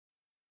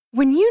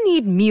When you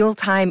need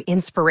mealtime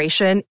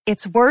inspiration,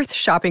 it's worth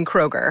shopping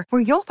Kroger,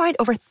 where you'll find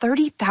over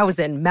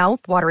 30,000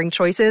 mouth-watering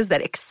choices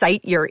that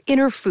excite your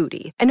inner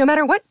foodie. And no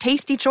matter what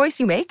tasty choice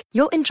you make,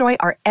 you'll enjoy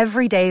our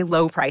everyday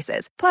low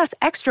prices, plus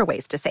extra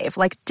ways to save,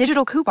 like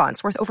digital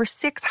coupons worth over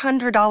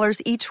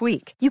 $600 each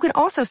week. You can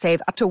also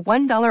save up to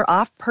 $1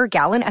 off per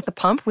gallon at the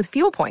pump with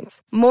fuel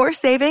points. More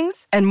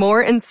savings and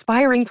more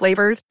inspiring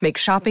flavors make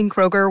shopping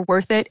Kroger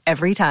worth it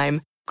every time.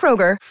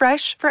 Kroger,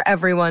 fresh for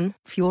everyone.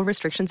 Fuel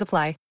restrictions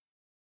apply.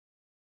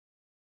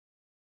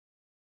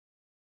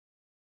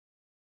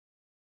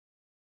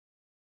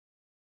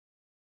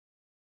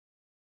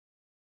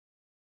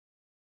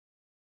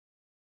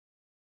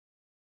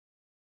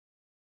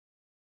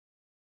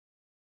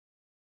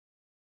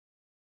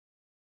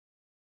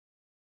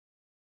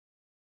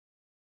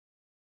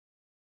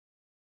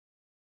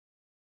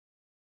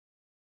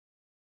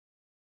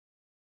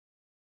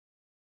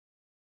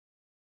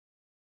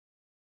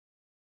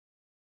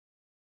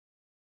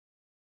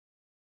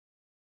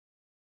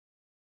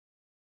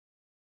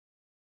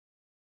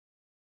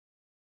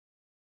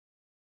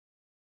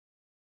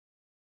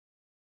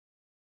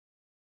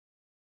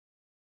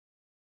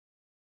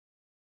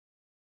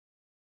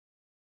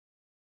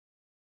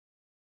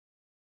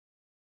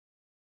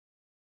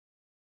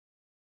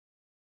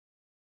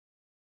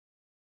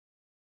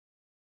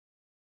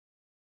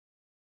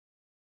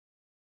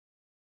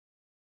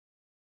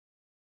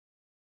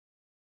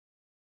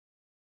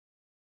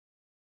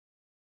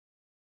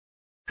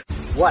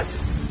 What?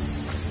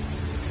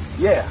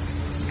 Yeah.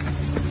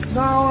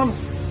 No,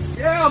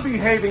 I'm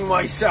behaving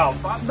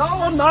myself. No,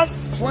 I'm not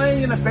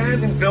playing in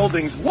abandoned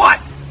buildings.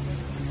 What?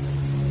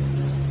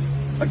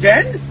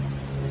 Again?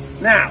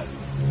 Now.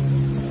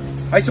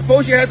 I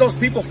suppose you had those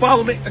people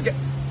follow me again.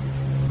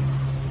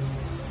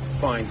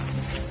 Fine.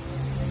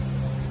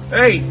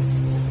 Hey,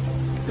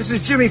 this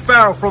is Jimmy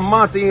Farrow from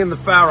Monty and the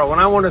Farrow, and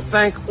I want to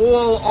thank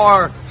all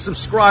our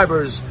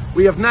subscribers.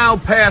 We have now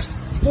passed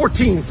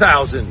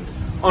 14,000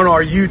 on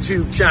our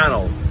YouTube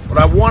channel. But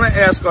I want to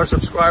ask our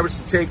subscribers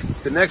to take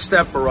the next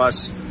step for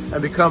us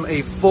and become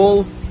a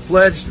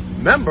full-fledged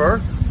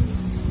member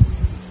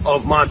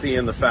of Monty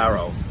and the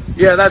Farrow.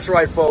 Yeah, that's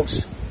right,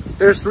 folks.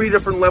 There's 3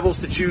 different levels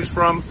to choose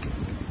from.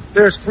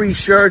 There's free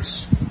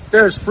shirts.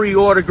 There's free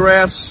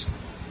autographs.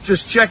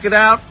 Just check it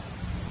out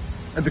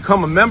and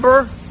become a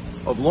member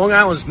of Long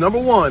Island's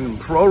 #1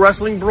 pro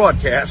wrestling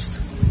broadcast,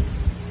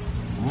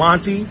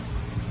 Monty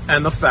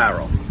and the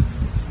Farrow.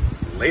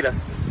 Later.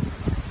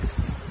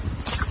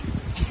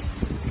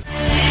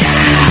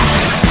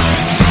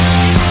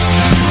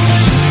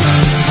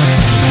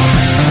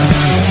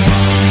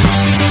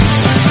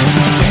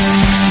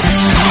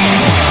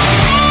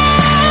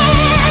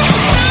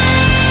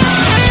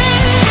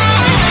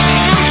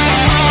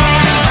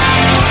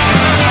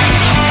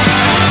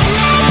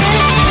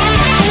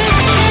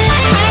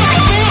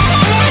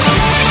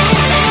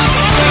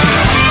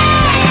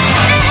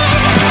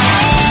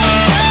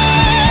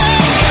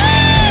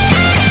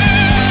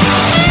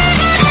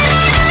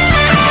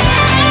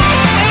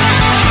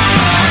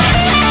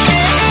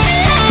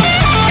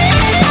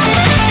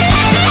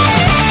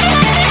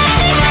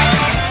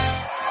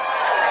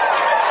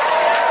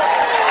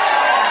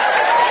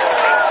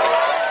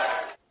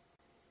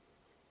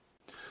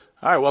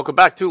 All right, welcome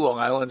back to Long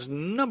Island's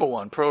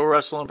 #1 pro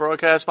wrestling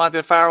broadcast. Monty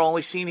and Farrow,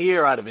 only seen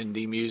here out of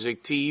Indie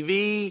Music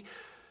TV.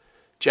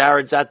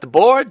 Jared's at the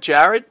board.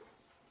 Jared,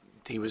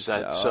 he was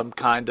at some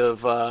kind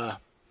of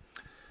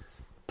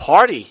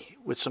party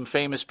with some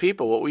famous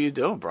people. What were you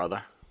doing,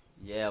 brother?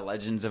 Yeah,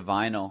 Legends of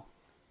Vinyl.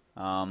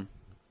 A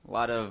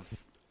lot of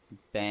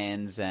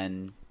bands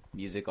and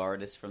music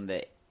artists from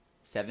the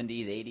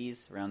 70s,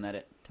 80s, around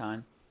that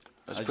time.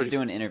 I was just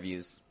doing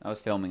interviews. I was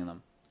filming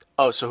them.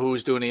 Oh, so who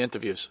was doing the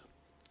interviews?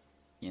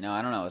 You know,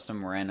 I don't know. It was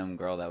some random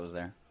girl that was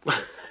there.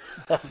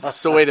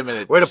 So wait a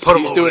minute. Way to put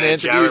him She's over doing there,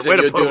 interviews Jared.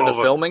 and you're doing the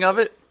filming of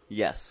it?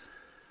 Yes.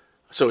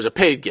 So it was a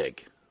paid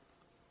gig?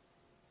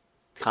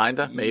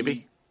 Kinda,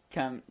 maybe?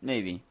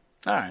 Maybe.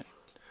 All right.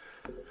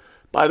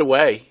 By the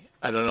way,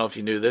 I don't know if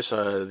you knew this,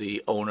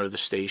 the owner of the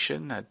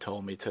station had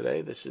told me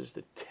today this is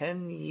the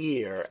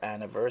 10-year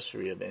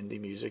anniversary of Indie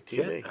Music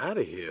TV. Get out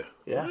of here.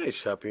 Yeah.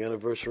 Nice. Happy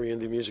anniversary,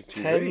 Indie Music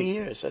TV. 10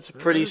 years. That's a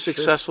pretty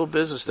successful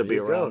business to be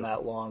around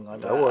that long. I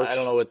don't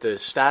know what the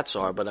stats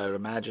are, but I would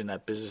imagine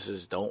that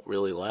businesses don't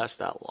really last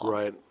that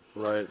long.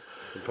 Right.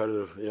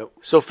 Competitive, yep.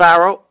 So,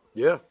 Farrow,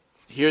 Yeah.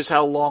 here's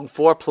how long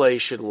foreplay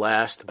should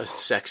last, a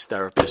sex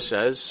therapist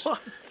says.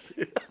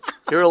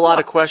 Here are a lot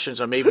of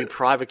questions, or maybe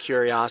private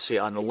curiosity,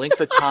 on the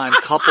length of time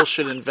couples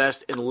should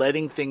invest in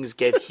letting things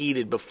get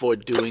heated before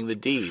doing the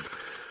deed.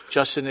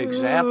 Just an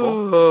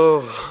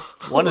example,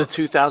 one of the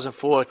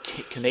 2004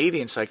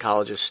 Canadian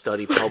psychologist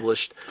study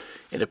published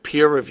in a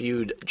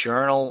peer-reviewed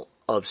Journal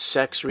of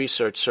Sex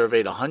Research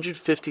surveyed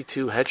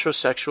 152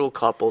 heterosexual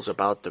couples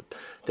about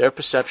their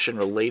perception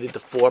related to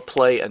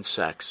foreplay and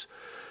sex.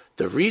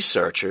 The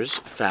researchers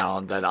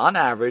found that on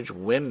average,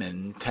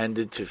 women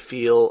tended to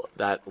feel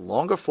that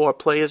longer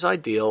foreplay is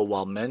ideal,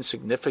 while men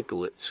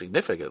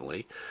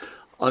significantly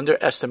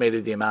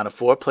underestimated the amount of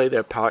foreplay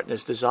their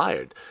partners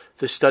desired.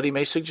 This study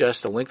may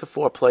suggest the length of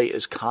foreplay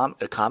is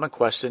a common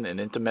question in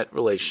intimate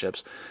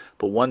relationships,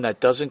 but one that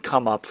doesn't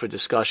come up for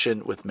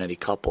discussion with many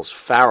couples.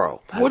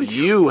 Farrow, have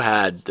you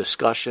had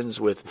discussions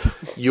with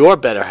your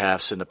better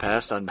halves in the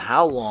past on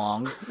how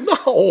long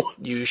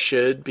you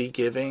should be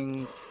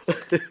giving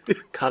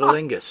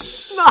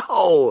cunnilingus?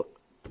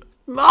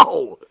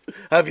 No.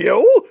 Have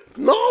you?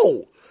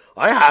 No,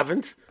 I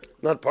haven't.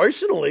 Not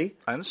personally.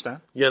 I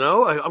understand.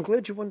 I'm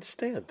glad you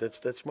understand.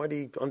 That's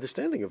mighty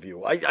understanding of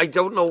you. I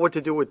don't know what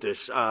to do with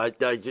this.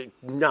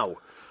 No,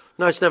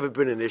 it's never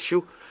been an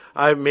issue.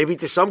 Maybe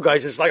to some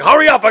guys it's like,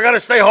 hurry up, I got to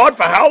stay hard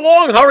for how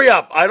long? Hurry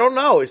up. I don't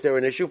know. Is there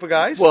an issue for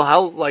guys? Well,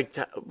 how like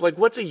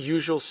what's a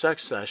usual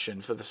sex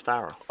session for this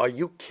Farrow? Are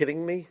you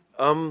kidding me?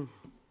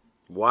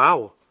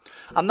 Wow.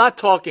 I'm not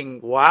talking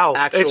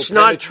actual it's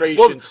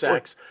penetration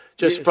sex.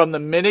 Just from the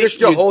minute just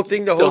the whole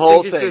thing.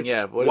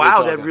 Yeah.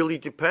 Wow, that really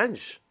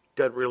depends.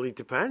 There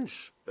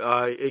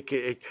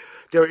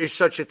is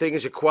such a thing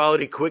as a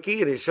quality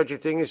quickie, and there's such a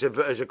thing as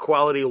a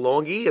quality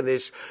longie, and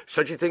there's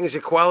such a thing as a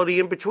quality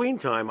in between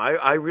time.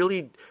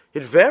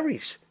 It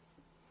varies.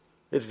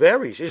 It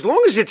varies. As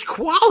long as it's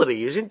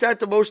quality, isn't that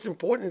the most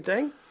important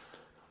thing?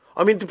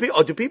 I mean,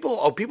 are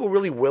people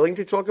really willing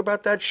to talk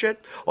about that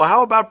shit? Or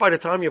how about by the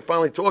time you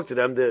finally talk to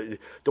them, the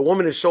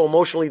woman is so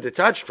emotionally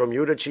detached from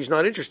you that she's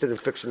not interested in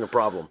fixing the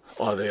problem?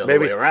 Or the other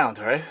way around,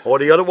 right? Or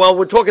the other. Well,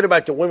 we're talking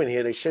about the women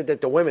here. They said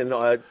that the women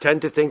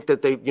tend to think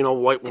that they,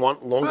 want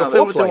longer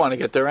foreplay. They want to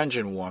get their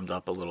engine warmed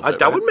up a little bit.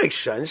 That would make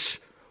sense.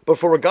 But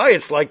for a guy,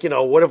 it's like,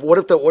 what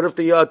if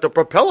the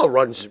propeller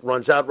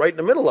runs out right in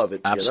the middle of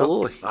it?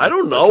 Absolutely. I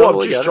don't know.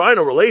 Totally I'm just trying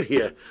to relate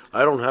here.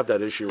 I don't have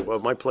that issue.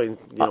 My plane,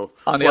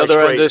 on the other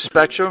end of the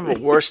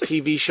spectrum, worst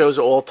TV shows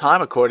of all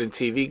time, according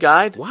to TV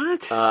Guide.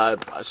 What?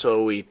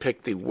 So we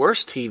picked the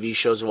worst TV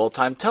shows of all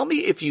time. Tell me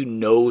if you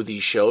know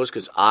these shows,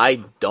 because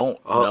I don't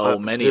know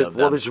many of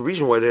them. Well, there's a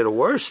reason why they're the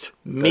worst.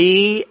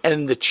 Me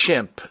and the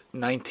Chimp,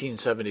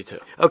 1972.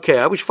 Okay,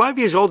 I was 5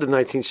 years old in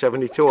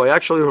 1972. I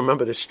actually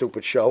remember this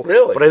stupid show.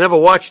 Really? But I never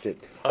watched it.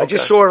 Okay. I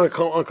just saw it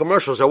on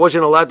commercials. I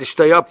wasn't allowed to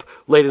stay up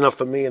late enough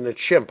for Me and the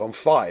Chimp. I'm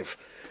 5.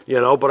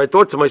 But I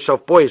thought to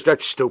myself, boy, is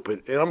that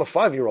stupid. And I'm a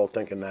 5-year-old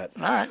thinking that.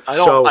 All right.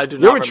 I do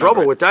not you're in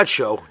trouble with that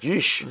show.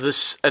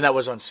 Yeesh. And that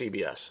was on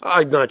CBS.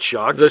 I'm not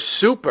shocked. The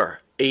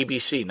Super,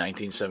 ABC,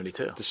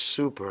 1972. The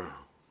Super.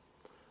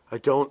 I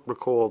don't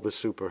recall The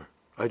Super.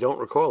 I don't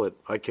recall it.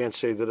 I can't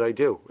say that I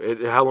do.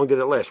 How long did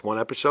it last? 1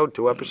 episode?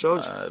 2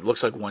 episodes? It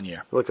looks like 1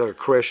 year. It looked like a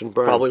crash and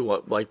burn.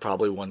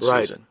 Probably one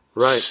season.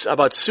 Right. How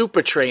about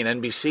Super Train,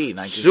 NBC,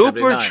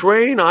 1979? Super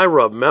Train, I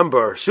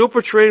remember.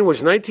 Super Train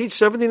was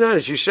 1979,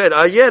 as you said.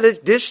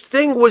 This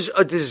thing was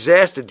a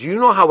disaster. Do you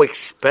know how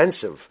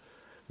expensive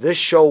this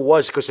show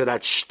was because of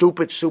that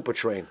stupid Super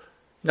Train?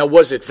 Now,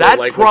 was it that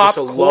was prop this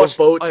a love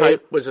boat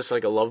type? Was this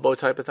like a love boat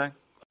type of thing?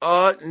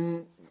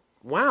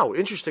 Wow,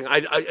 interesting.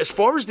 I as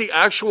far as the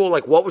actual,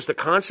 what was the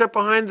concept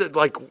behind it,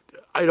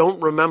 I don't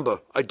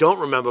remember.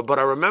 But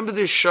I remember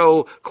this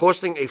show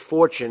costing a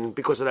fortune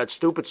because of that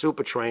stupid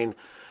Super Train,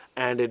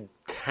 and it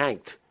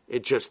tanked.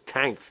 It just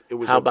tanked. It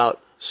was. How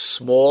about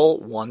Small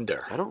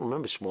Wonder? I don't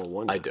remember Small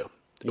Wonder. I do.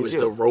 It was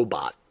the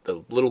robot,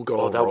 the little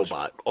girl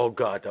robot.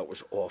 God, that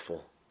was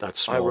awful.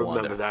 That's Small Wonder. I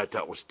remember that.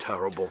 That was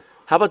terrible.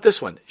 How about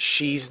this one?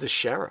 She's the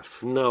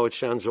Sheriff. No, it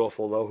sounds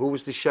awful, though. Who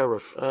was the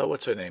sheriff?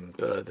 What's her name?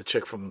 The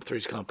chick from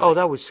Three's Company. Oh,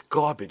 that was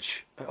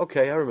garbage.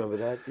 Okay, I remember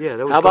that. Yeah,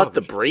 that was How about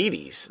garbage. the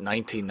Brady's,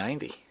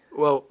 1990?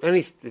 Well,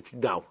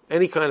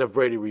 any kind of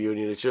Brady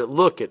reunion. It's just,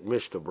 look at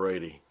Mr.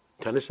 Brady.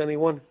 Tennis,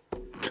 anyone?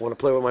 Want to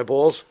play with my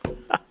balls?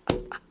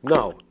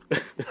 No.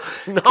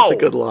 No. That's a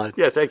good line.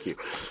 Yeah, thank you.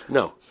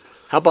 No.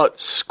 How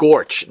about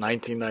Scorch,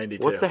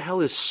 1992? What the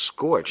hell is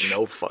Scorch?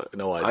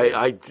 No idea.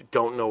 I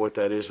don't know what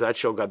that is. That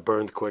show got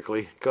burned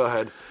quickly. Go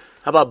ahead.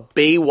 How about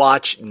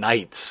Baywatch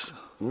Nights?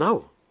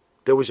 No.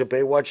 There was a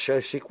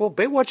Baywatch sequel.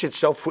 Baywatch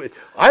itself,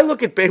 I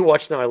look at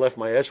Baywatch now, I left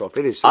my ass off.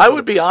 It is. I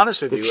would be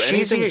honest with you.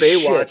 Anything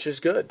Baywatch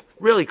is good.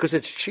 Really, because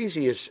it's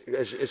cheesy as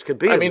could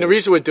be. I mean, the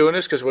reason we're doing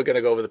this because we're going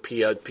to go over the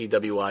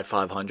PWI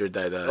 500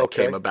 that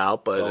came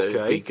about, but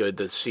it'd be good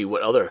to see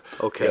what other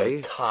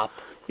top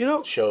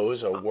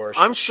shows or worst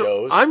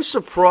shows. I'm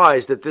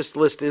surprised that this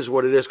list is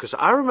what it is because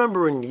I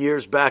remember in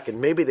years back, and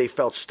maybe they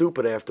felt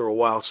stupid after a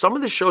while, some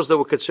of the shows that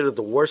were considered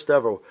the worst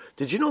ever.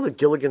 Did you know that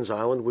Gilligan's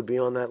Island would be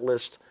on that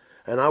list?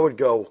 And I would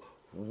go,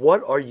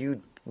 what are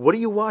you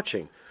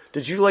watching?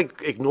 Did you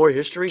ignore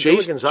history?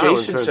 Gilligan's Island.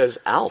 Jason says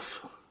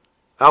Alf.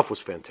 Alf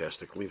was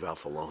fantastic. Leave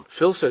Alf alone.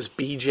 Phil says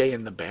BJ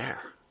and the Bear.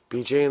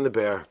 BJ and the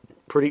Bear.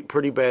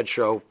 Pretty bad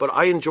show, but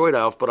I enjoyed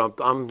Alf. But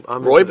I'm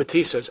Roy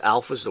Batiste says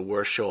Alf was the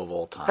worst show of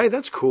all time. Hey,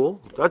 that's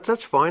cool.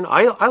 That's fine.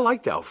 I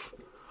liked Alf.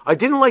 I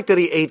didn't like that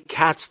he ate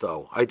cats,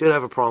 though. I did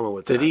have a problem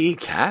with that. Did he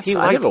eat cats? He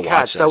liked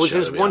cats. That was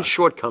his one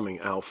shortcoming,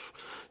 Alf.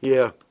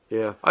 Yeah.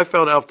 I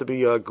found Alf to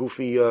be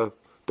goofy,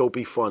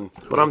 dopey fun.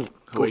 But I'm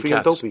goofy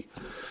and dopey.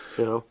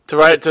 You know, to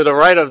the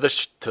right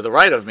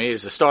of me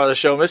is the star of the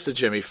show, Mr.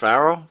 Jimmy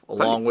Farrow,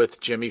 along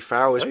with Jimmy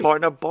Farrow, his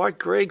partner Bart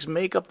Griggs,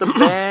 make up the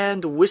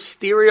band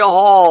Wisteria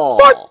Hall.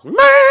 Bart,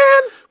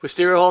 man!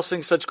 Wisteria Hall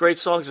sings such great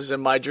songs as In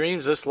My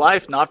Dreams, This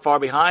Life, Not Far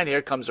Behind,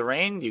 Here Comes the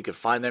Rain. You can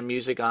find their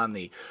music on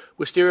the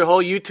Wisteria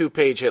Hall YouTube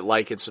page. Hit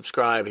like and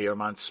subscribe. Hear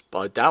them on,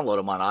 download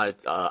them on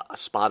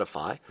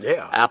Spotify,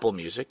 Apple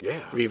Music,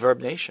 Reverb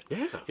Nation.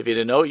 Yeah. If you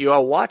didn't know, you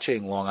are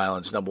watching Long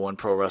Island's #1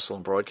 pro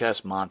wrestling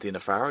broadcast, Monty and the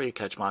Pharaoh. You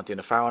catch Monty and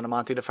the Pharaoh on the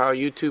Monty and the Pharaoh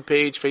YouTube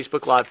page,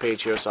 Facebook Live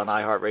page. Hear us on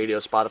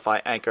iHeartRadio,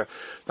 Spotify, Anchor,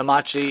 the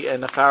Monty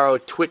and the Pharaoh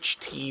Twitch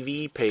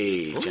TV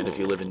page. Ooh. And if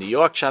you live in New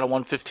York, channel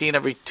 115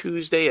 every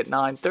Tuesday at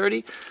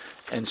 9:30.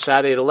 And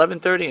Saturday at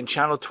 11:30, and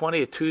Channel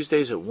 20 at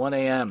Tuesdays at 1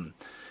 a.m.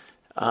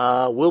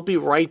 We'll be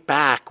right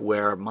back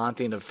where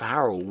Monty and the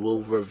Pharaoh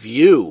will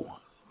review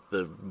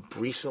the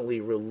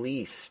recently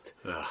released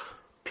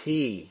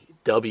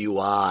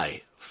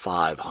PWI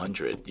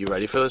 500. You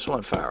ready for this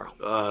one,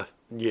 Pharaoh?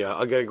 Yeah,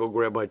 I got to go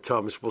grab my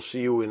Tums. We'll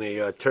see you in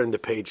a turn the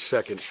page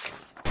second.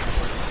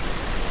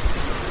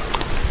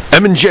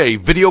 M&J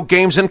Video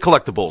Games and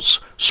Collectibles.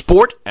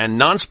 Sport and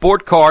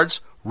non-sport cards,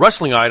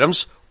 wrestling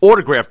items,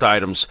 autographed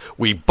items.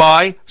 We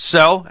buy,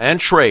 sell, and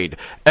trade.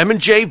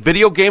 M&J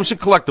Video Games and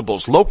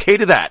Collectibles,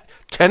 located at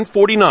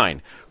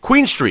 1049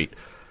 Queen Street,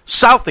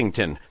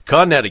 Southington,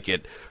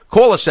 Connecticut.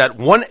 Call us at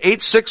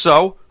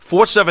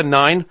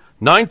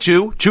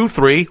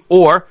 1-860-479-9223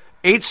 or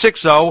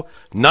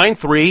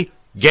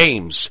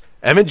 860-93-GAMES.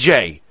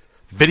 M&J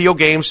Video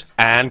Games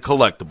and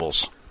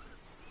Collectibles.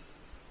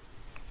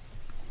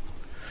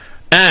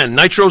 And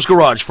Nitro's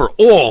Garage for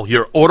all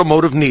your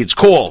automotive needs.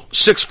 Call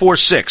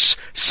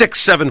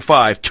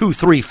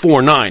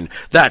 646-675-2349.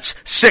 That's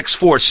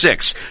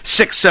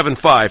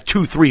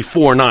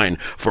 646-675-2349.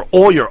 For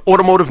all your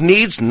automotive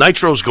needs,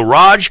 Nitro's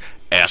Garage.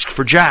 Ask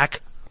for Jack.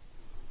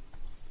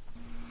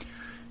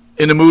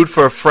 In the mood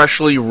for a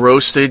freshly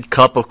roasted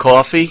cup of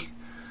coffee?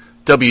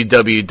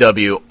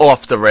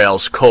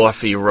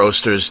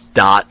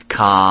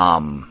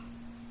 www.offtherailscoffeeroasters.com.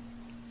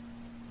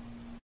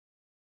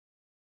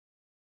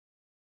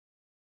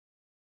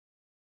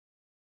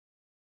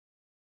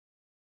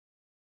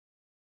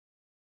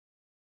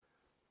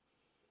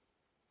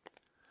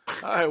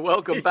 All right,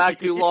 welcome back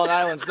to Long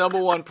Island's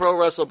 #1 pro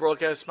wrestling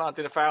broadcast.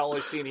 Monty the Pharaoh,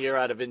 only seen here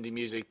out of Indie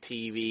Music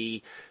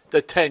TV,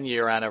 the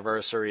 10-year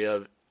anniversary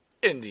of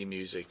Indie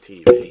Music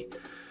TV.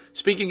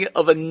 Speaking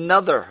of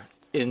another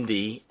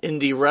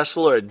indie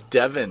wrestler,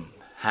 Devin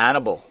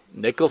Hannibal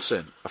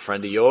Nicholson, a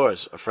friend of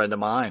yours, a friend of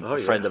mine, a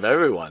friend of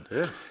everyone,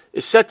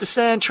 is set to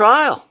stand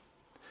trial.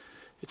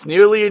 It's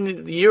nearly a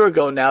year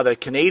ago now that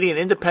Canadian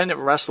independent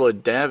wrestler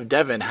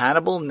Devin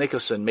Hannibal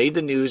Nicholson made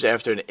the news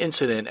after an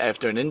incident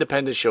after an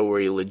independent show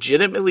where he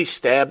legitimately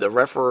stabbed a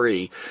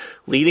referee,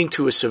 leading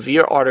to a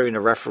severe artery in the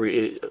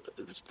referee,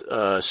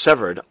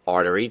 severed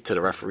artery to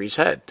the referee's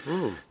head.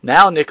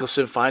 Now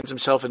Nicholson finds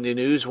himself in the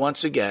news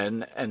once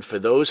again, and for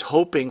those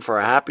hoping for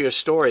a happier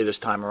story this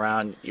time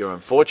around, you're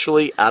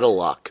unfortunately out of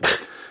luck.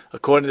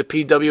 According to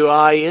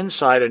PWI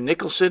Insider,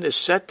 Nicholson is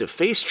set to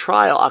face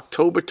trial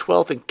October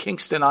 12th in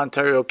Kingston,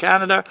 Ontario,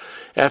 Canada,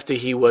 after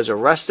he was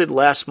arrested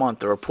last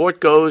month. The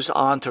report goes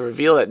on to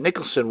reveal that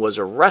Nicholson was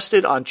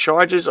arrested on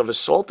charges of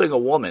assaulting a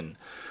woman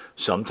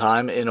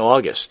sometime in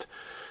August.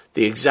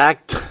 The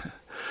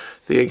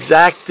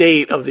exact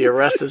date of the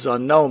arrest is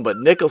unknown, but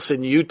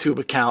Nicholson's YouTube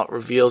account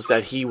reveals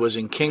that he was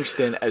in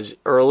Kingston as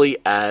early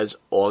as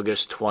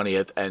August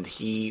 20th, and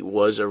he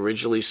was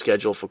originally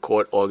scheduled for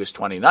court August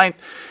 29th,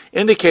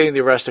 indicating the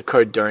arrest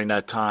occurred during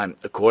that time.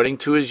 According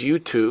to his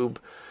YouTube,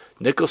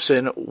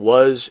 Nicholson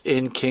was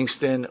in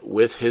Kingston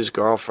with his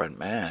girlfriend.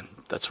 Man,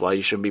 that's why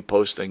you shouldn't be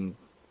posting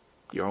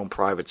your own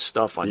private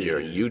stuff on your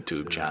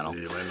YouTube channel.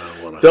 You might not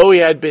wanna... Though he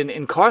had been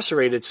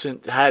incarcerated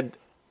since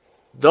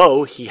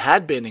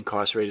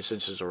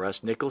his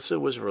arrest, Nicholson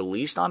was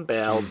released on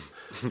bail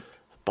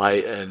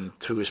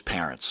to his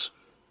parents.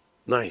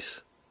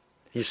 Nice.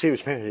 You see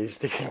his parents,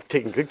 he's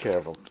taking good care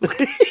of them.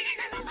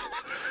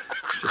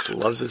 Just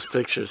loves his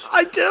pictures.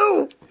 I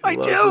do. I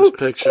loves his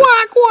pictures.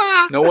 Quack,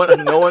 quack. No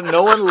one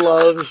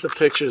loves the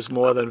pictures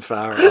more than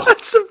Pharaoh.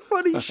 That's some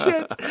funny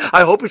shit.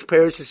 I hope his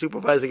parents are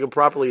supervising him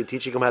properly and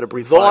teaching him how to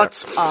breathe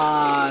Thoughts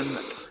on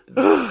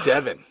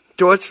Devin?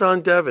 Thoughts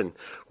on Devin?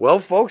 Well,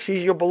 folks,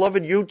 he's your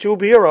beloved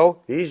YouTube hero.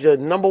 He's the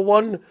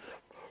 #1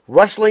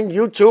 wrestling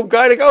YouTube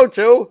guy to go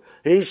to.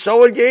 He's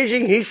so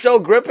engaging. He's so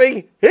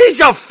gripping. He's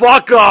a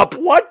fuck up.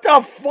 What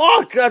the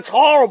fuck? That's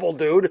horrible,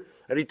 dude.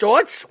 Any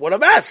thoughts? What a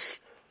mess.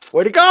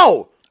 Way to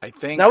go. I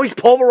think now he's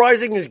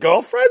pulverizing his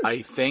girlfriend?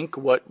 I think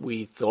what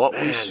we thought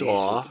we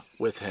saw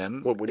with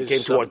him... When he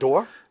came to our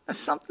door? I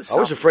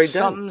was afraid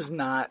something's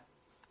off.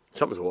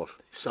 Something's off.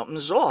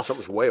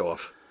 Something's way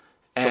off.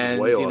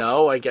 And,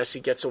 I guess he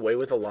gets away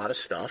with a lot of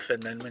stuff,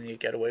 and then when you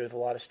get away with a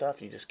lot of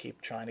stuff, you just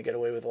keep trying to get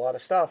away with a lot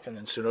of stuff, and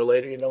then sooner or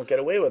later you don't get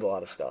away with a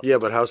lot of stuff. Yeah,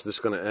 but how's this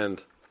going to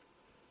end?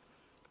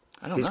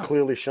 I don't know. He's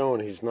clearly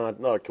shown he's not...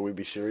 No, can we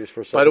be serious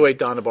for a second? By the way,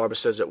 Donna Barber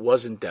says it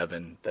wasn't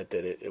Devin that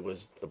did it. It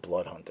was the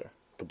Blood Hunter.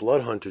 The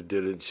Blood Hunter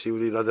did it. See,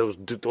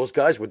 those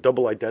guys with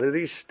double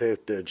identities,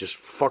 they're just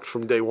fucked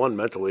from day one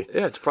mentally.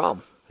 Yeah, it's a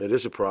problem. It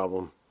is a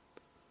problem.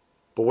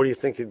 But what do you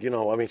think? I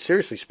mean,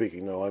 seriously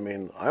speaking, though, I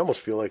mean, I almost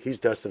feel like he's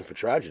destined for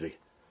tragedy.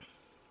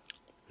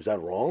 Is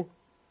that wrong?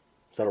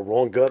 Is that a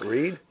wrong gut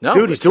read? No,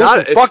 dude, he's doing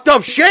some fucked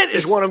up shit.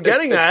 Is what I'm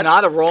getting at. It's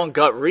not a wrong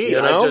gut read.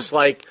 I just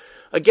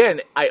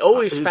again, I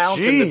always found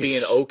him to be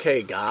an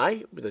okay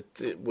guy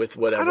with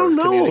whatever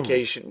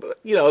communication. But,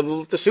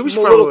 the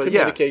small little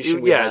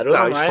communication we had with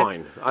him, he's right?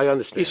 fine. I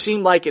understand. He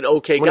seemed like an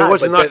okay guy. He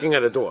wasn't knocking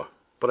at a door,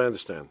 but I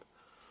understand.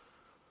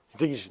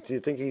 Do you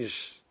think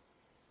he's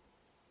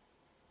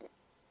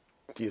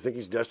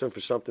destined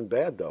for something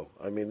bad, though?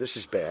 I mean, this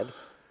is bad.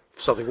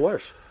 Something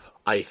worse.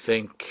 I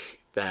think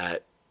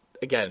that,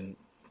 again,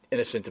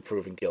 innocent to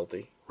proven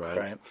guilty.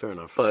 Right. Fair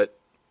enough. But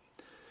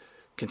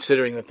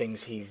considering the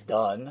things he's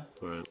done,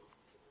 right.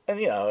 And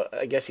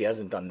I guess he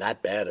hasn't done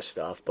that bad of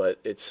stuff, but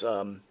it's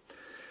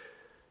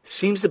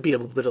seems to be a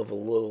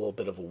little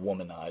bit of a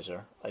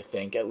womanizer. I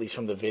think, at least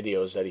from the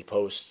videos that he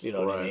posts. You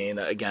know what I mean?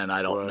 Again,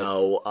 I don't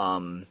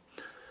know.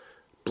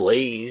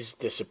 Blaze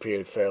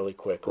disappeared fairly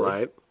quickly.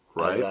 Right.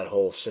 Out of that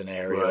whole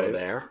scenario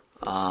there.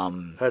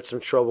 Had some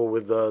trouble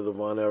with the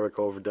Von Erich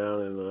over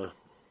down in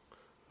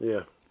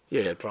Yeah,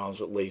 he had problems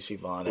with Lacey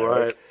Von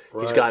Erich.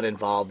 Right. He's gotten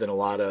involved in a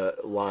lot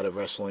of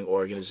wrestling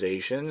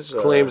organizations.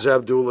 Claims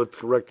Abdullah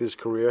wrecked his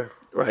career.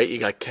 Right. You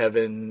got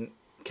Kevin.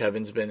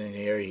 Kevin's been in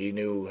here. He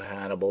knew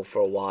Hannibal for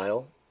a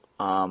while.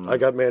 I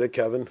got mad at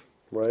Kevin.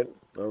 Right.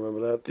 I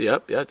remember that.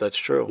 Yep. Yeah, that's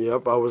true.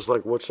 Yep. I was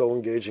like, "What's so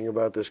engaging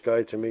about this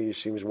guy?" To me, he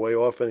seems way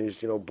off, and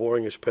he's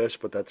boring as piss.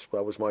 But that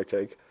was my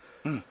take.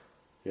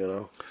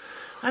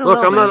 I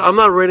don't know, I'm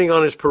not raining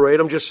on his parade.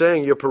 I'm just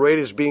saying your parade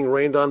is being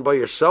rained on by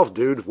yourself,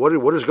 dude.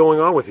 What is going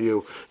on with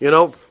you?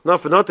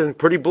 Not for nothing.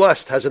 Pretty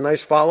blessed. Has a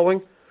nice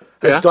following.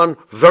 Has done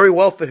very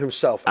well for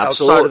himself.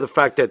 Absolutely. Outside of the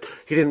fact that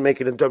he didn't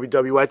make it in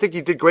WWE. I think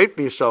you did great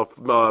for yourself,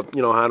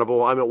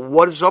 Hannibal. I mean,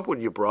 what is up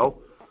with you, bro?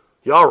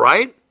 You all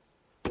right?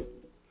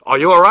 Are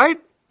you all right?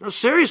 No,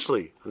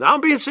 seriously. Now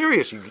I'm being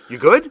serious. You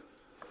good?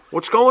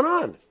 What's going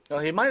on? Well,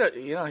 he might have,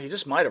 he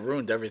just might have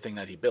ruined everything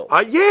that he built.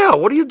 Yeah,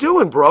 what are you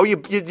doing, bro? You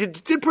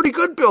did pretty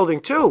good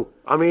building, too.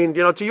 I mean,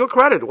 to your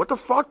credit. What the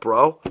fuck,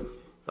 bro?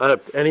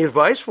 Any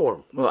advice for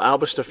him? Well,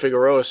 Albister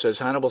Figueroa says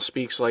Hannibal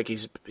speaks like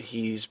he's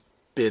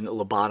been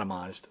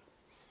lobotomized.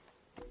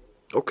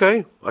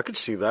 Okay, I could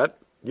see that.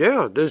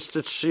 Yeah,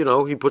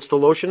 he puts the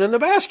lotion in the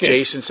basket.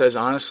 Jason says,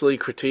 honestly,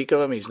 critique of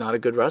him, he's not a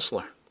good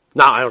wrestler.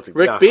 No, I don't think.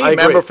 Rick B,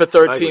 member for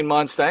 13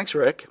 months. Thanks,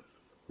 Rick.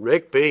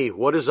 Rick B,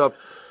 what is up?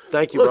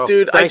 Thank you, bro. Look,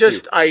 dude, thank you.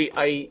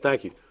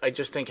 Thank you. I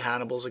just think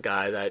Hannibal's a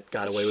guy that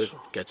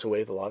gets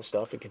away with a lot of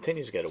stuff and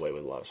continues to get away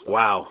with a lot of stuff.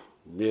 Wow.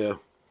 Yeah.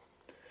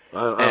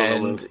 I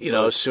don't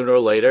know, sooner or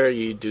later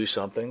you do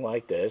something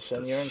like this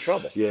and you're in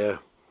trouble. Yeah.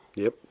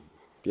 Yep.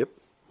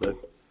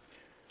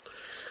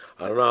 I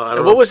don't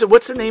know.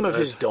 What's the name of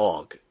his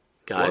dog?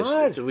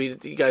 Guys, what? You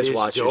guys his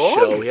watch dog? his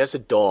show. He has a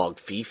dog,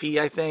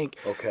 Fifi, I think.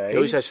 Okay. He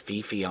always has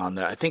Fifi on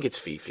there. I think it's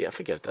Fifi. I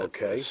forget that.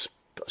 Okay.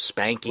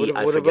 Spanky.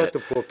 What about the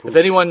poor pooch? If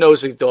anyone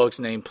knows the dog's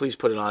name, please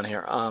put it on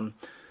here.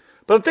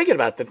 But I'm thinking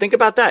about that. Think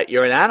about that.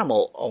 You're an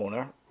animal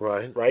owner.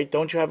 Right?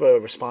 Don't you have a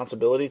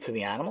responsibility to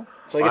the animal?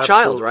 It's like a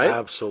child, right?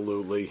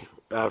 Absolutely.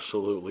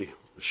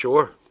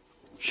 Sure.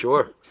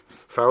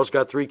 Farrell's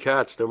got 3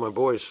 cats. They're my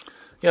boys.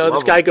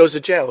 This guy goes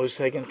to jail. Who's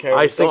taking care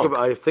of his dog?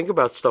 I think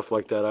about stuff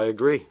like that. I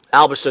agree.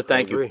 Albister,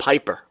 thank you.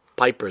 Piper.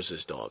 Piper's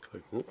his dog.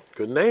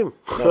 Good name.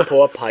 No,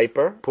 poor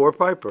Piper. Poor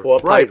Piper. Poor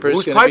Piper's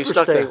Who's going to be Piper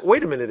stuck staying? there.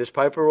 Wait a minute. Is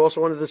Piper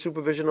also under the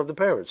supervision of the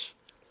parents?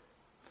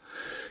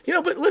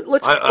 But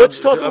let's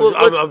talk a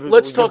little.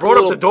 Let's talk a little. Brought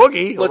up the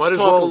doggy. Let's might as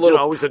talk well, a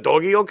little. Is the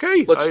doggy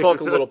okay? Let's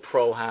talk a little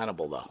pro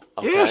Hannibal though.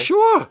 Okay? Yeah,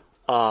 sure.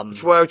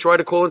 That's why I try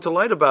to call into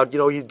light about.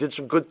 You did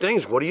some good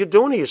things. What are you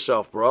doing to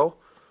yourself, bro?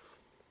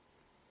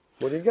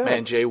 What do you got?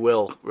 Man, Jay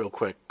Will, real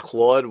quick.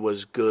 Claude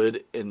was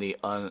good in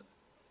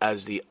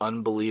as the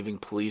unbelieving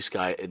police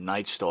guy in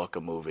Night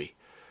Stalker movie.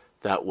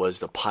 That was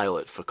the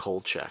pilot for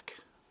Kolchak.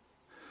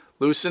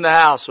 Loose in the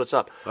house. What's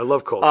up? I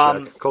love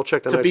Kolchak.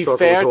 Kolchak, the Night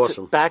Stalker, was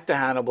awesome. Back to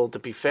Hannibal. To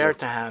be fair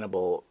to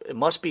Hannibal, it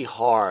must be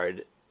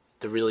hard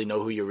to really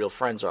know who your real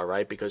friends are,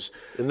 right? Because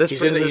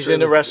he's in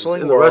the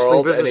wrestling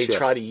world, and they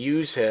try to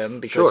use him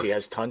because he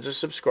has tons of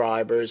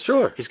subscribers.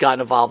 Sure. He's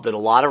gotten involved in a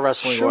lot of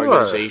wrestling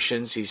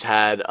organizations. He's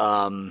had,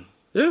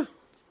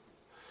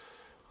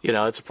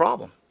 it's a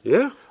problem.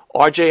 Yeah.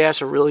 RJ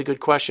asked a really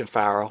good question,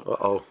 Farrell.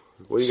 Uh-oh.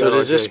 So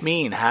does this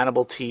mean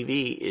Hannibal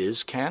TV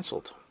is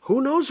canceled? Who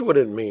knows what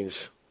it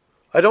means?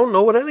 I don't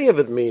know what any of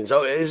it means.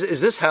 Oh,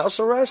 is this house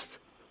arrest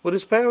with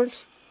his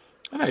parents?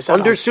 No,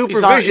 under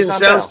supervision he's on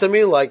sounds bail. to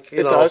me like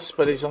it does,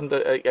 but he's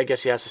under. I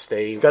guess he has to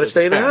stay. Got to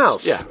stay in the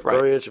house. Yeah,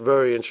 right.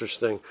 Very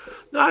interesting.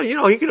 No,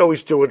 he could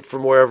always do it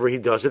from wherever he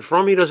does it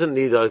from. He doesn't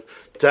need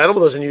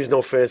Hannibal doesn't use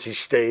no fancy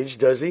stage,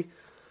 does he?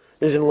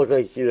 He doesn't look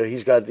like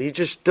He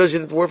just does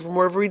it from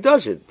wherever he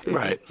does it.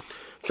 Right.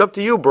 It's up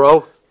to you,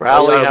 bro.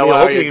 Rowley, how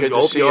are you? Good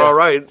to see you. You're all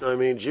right. I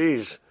mean,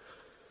 geez.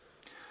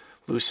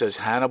 Lou says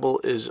Hannibal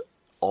is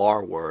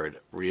R word,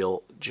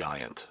 real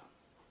giant.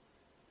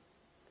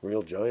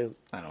 Real giant.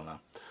 I don't know.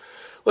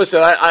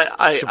 Listen,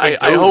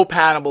 I hope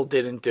Hannibal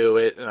didn't do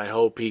it, and I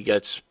hope he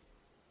gets,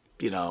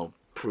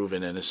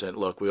 proven innocent.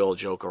 Look, we all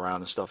joke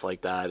around and stuff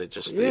like that. It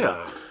just, you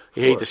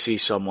hate to see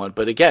someone.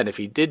 But again, if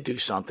he did do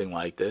something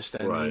like this,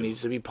 then he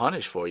needs to be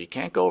punished for it. You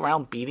can't go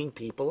around beating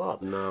people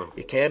up. No.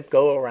 You can't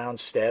go around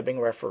stabbing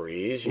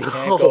referees. You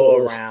can't go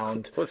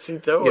around, what's he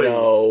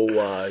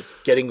doing?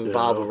 getting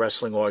involved with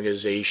wrestling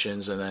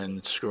organizations and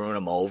then screwing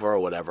them over or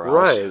whatever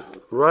else.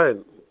 Right.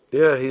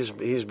 Yeah, he's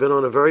been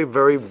on a very,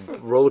 very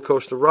roller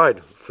coaster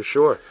ride, for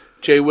sure.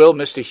 Jay Will,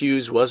 Mr.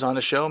 Hughes was on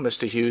the show.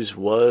 Mr. Hughes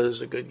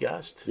was a good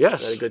guest. Yes.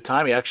 He had a good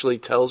time. He actually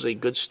tells a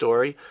good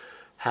story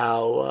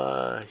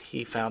how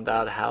he found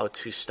out how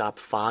to stop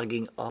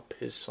fogging up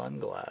his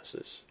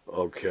sunglasses.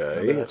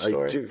 Okay.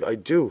 I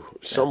do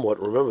somewhat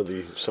remember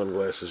the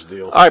sunglasses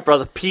deal. All right,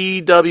 brother.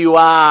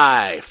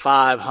 PWI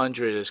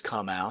 500 has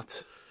come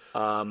out.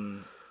 Okay.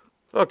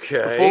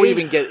 Before we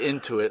even get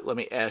into it, let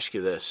me ask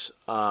you this.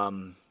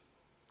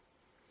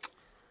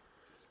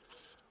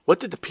 What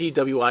did the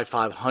PWI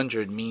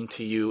 500 mean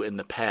to you in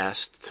the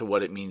past to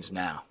what it means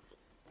now?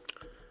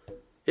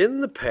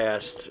 In the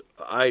past,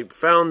 I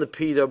found the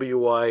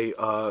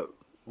PWI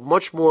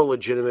much more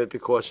legitimate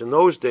because in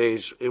those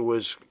days it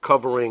was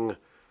covering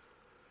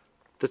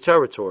the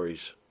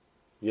territories.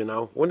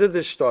 When did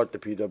this start, the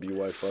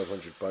PWI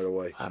 500, by the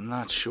way? I'm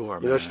not sure,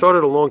 man. It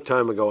started a long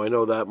time ago. I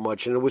know that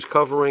much. And it was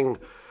covering...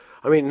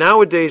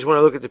 nowadays when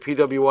I look at the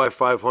PWI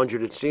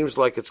 500, it seems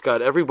like it's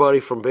got everybody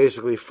from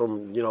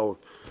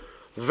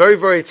very,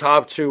 very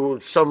top to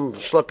some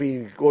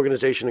schleppy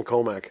organization in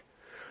Comac.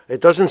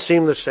 It doesn't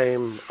seem the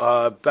same.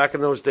 Back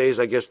in those days,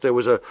 I guess there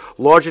was a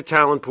larger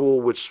talent pool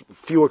with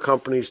fewer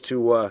companies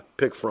to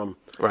pick from.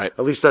 Right.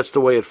 At least that's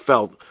the way it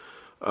felt.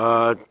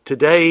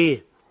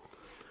 Today,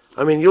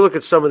 you look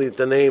at some of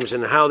the names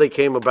and how they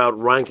came about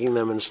ranking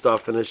them and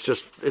stuff, and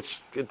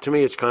to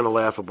me, it's kind of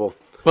laughable.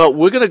 Well,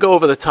 we're going to go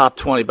over the top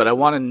 20, but I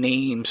want to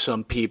name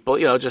some people,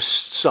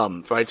 just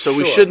some, right? So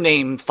we should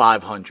name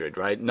 500,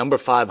 right? Number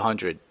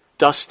 500.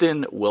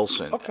 Dustin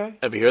Wilson. Okay.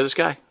 Ever hear of this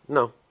guy?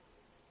 No.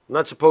 I'm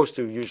not supposed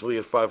to usually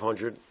at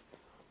 500.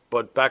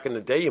 But back in the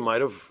day, you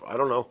might have. I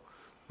don't know.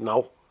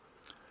 No.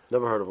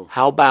 Never heard of him.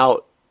 How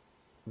about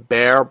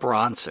Bear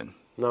Bronson?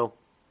 No.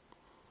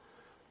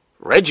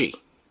 Reggie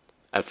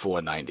at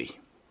 490.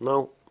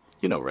 No.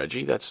 You know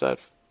Reggie. That's that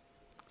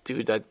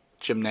dude, that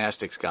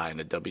gymnastics guy in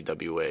the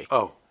WWE.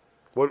 Oh.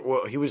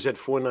 What he was at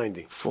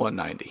 490?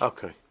 490.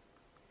 Okay.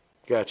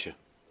 Gotcha.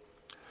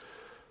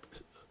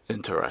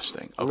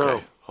 Interesting. Okay.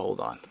 No.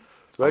 Hold on.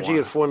 Reggie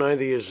at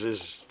 490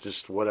 is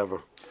just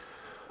whatever.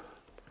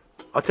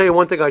 I'll tell you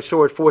one thing I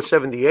saw at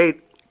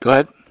 478. Go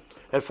ahead.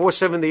 At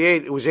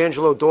 478, it was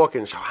Angelo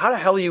Dawkins. How the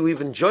hell are you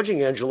even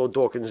judging Angelo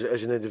Dawkins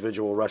as an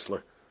individual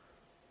wrestler?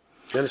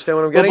 You understand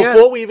what I'm getting at?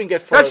 Before we even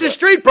get further. That's the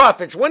Street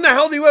Profits. When the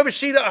hell do you ever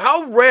see that?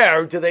 How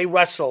rare do they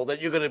wrestle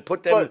that you're going to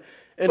put them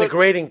in a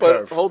grading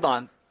curve? But hold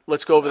on.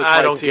 Let's go over the criteria.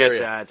 I don't get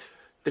that.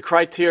 The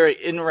criteria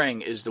in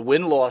ring is the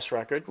win-loss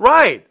record.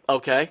 Right.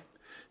 Okay.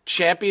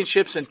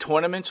 Championships and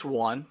tournaments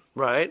won.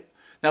 Right.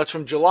 Now it's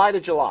from July to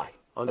July.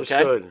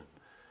 Understood.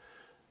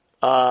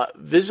 Okay?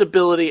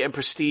 Visibility and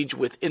prestige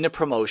within the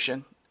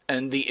promotion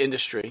and the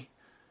industry.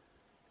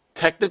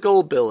 Technical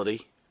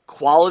ability,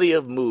 quality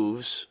of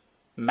moves,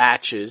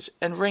 matches,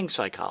 and ring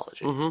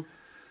psychology. Mm-hmm.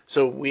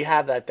 So we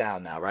have that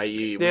down now,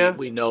 right?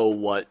 We know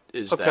what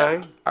is okay.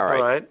 there. All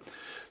right.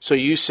 So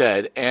you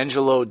said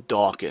Angelo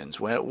Dawkins.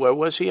 Where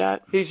was he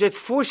at? He's at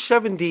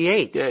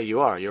 478. Yeah, you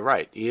are. You're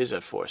right. He is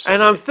at 478.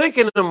 And I'm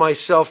thinking to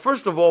myself,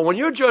 first of all, when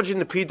you're judging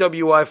the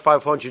PWI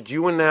 500,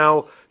 you are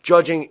now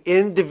judging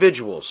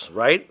individuals,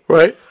 right?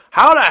 Right.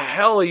 How the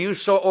hell are you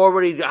so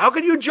already? How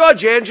can you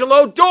judge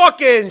Angelo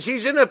Dawkins?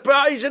 He's in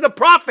the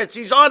Profits.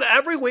 He's on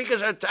every week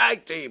as a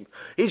tag team.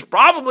 He's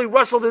probably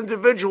wrestled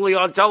individually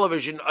on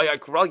television. I can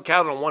probably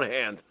count on one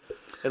hand.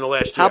 In the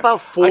last year. How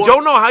about I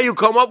don't know how you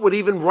come up with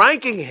even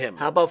ranking him.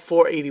 How about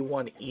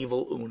 481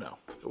 Evil Uno?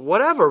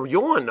 Whatever,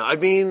 yawn.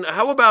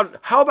 How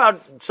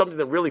about something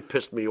that really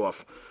pissed me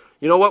off?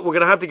 You know what? We're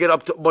going to have to get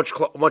up to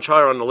much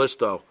higher on the list,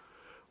 though.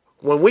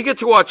 When we get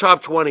to our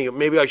top 20,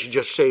 maybe I should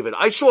just save it.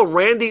 I saw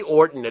Randy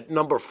Orton at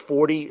number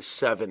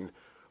 47.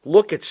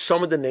 Look at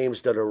some of the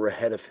names that are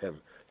ahead of him.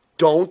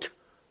 Don't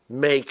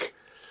make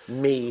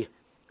me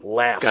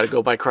laugh. Got to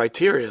go by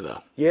criteria,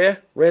 though. Yeah?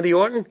 Randy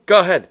Orton?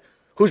 Go ahead.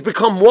 Who's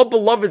become more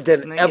beloved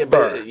than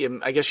ever.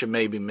 I guess you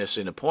may be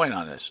missing a point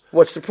on this.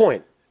 What's the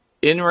point?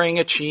 In-ring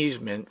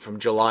achievement from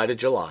July to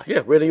July.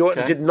 Yeah, Randy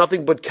Orton did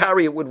nothing but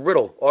carry it with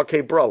Riddle,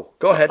 RK Bro.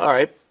 Go ahead. All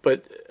right,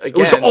 but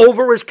again... It was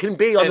over as can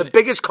be on the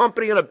biggest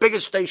company on the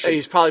biggest station.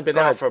 He's probably been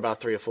out for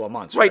about 3 or 4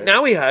 months, right?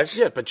 Now he has.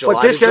 Yeah, but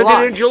July this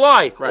ended in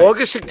July. Right.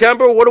 August,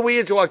 September, what are we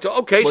into? October?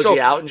 Okay, was he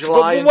out in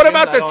July? But what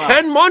about the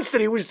 10 months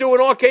that he was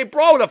doing RK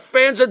Bro? The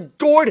fans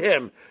adored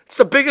him. It's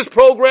the biggest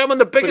program on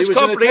the biggest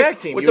company. But he was in a tag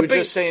team. You were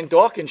just saying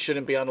Dawkins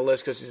shouldn't be on the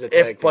list because he's a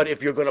tag team. But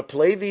if you're going to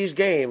play these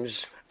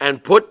games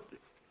and put,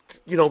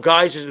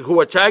 guys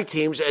who are tag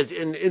teams as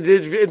in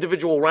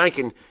individual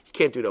ranking, you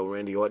can't do that with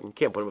Randy Orton. You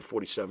can't put him at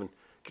 47.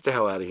 Get the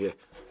hell out of here.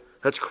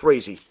 That's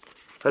crazy.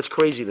 That's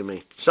crazy to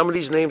me. Some of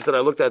these names that I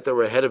looked at that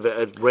were ahead of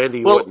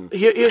Randy Well, Orton.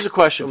 here's a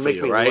question for Make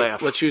you, me right?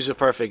 laugh. Let's use a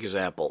perfect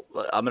example.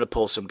 I'm going to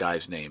pull some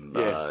guy's name.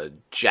 Yeah.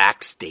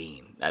 Jack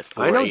Stain at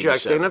 487. I know Jack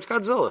Stain. That's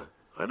Godzilla.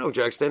 I know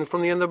Jack Stain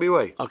from the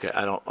NWA. Okay,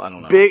 I don't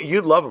know. Big,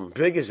 you'd love him.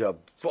 Big is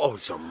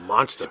it's a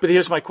monster. But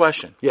here's my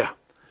question. Yeah.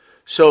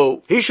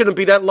 So He shouldn't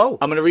be that low.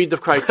 I'm going to read the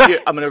criteria.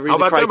 I'm going to read How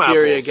the about them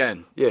criteria apples?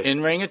 again. Yeah.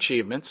 In-ring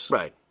achievements.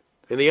 Right.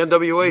 In the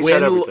NWA, he's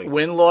had everything.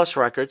 Win-loss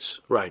records.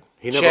 Right.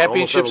 He never,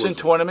 Championships almost never and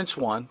tournaments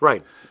won.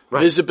 Right.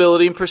 Right.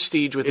 Visibility and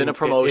prestige within a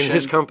promotion. In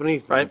his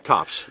company, right?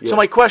 Tops. Yeah. So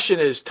my question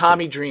is,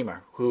 Tommy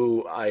Dreamer,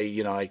 who I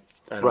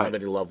don't Right. have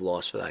any love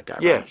lost for that guy.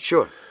 Yeah, right?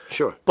 sure.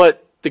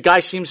 But the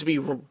guy seems to be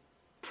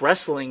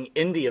wrestling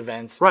indie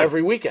events Right.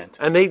 every weekend.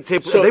 And they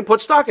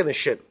put stock in this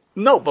shit.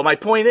 No, but my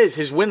point is,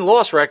 his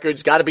win-loss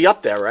record's got to be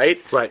up there,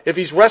 right? Right. If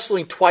he's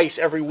wrestling twice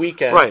every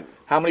weekend, Right.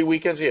 How many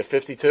weekends do you have?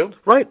 52?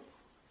 Right.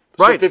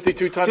 So Right.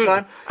 52 ton Dude,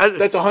 time? I-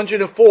 That's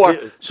 104.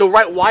 Yeah. So,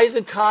 why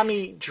isn't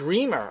Tommy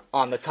Dreamer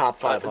on the top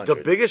 500?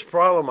 The biggest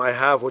problem I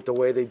have with the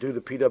way they do the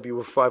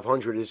PW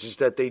 500 is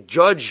that they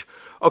judge,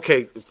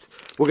 okay,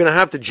 we're going to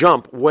have to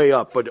jump way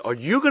up, but are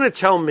you going to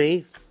tell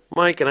me,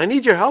 Mike, and I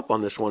need your help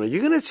on this one, are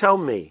you going to tell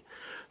me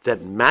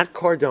that Matt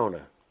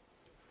Cardona,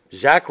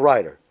 Zack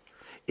Ryder,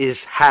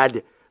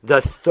 had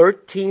the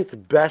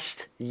 13th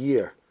best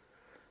year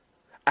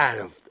out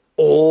of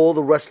all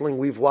the wrestling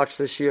we've watched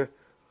this year?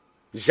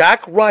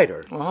 Zack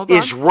Ryder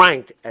is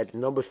ranked at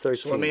number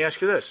 13. So let me ask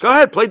you this. Go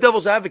ahead, play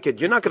devil's advocate.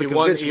 You're not going to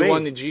convince me. He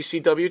won the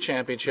GCW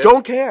championship.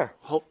 Don't care.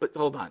 But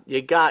hold on.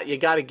 You got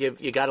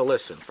to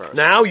listen first.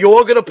 Now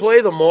you're going to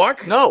play the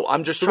mark? No,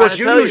 I'm just trying Because to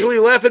you tell you. usually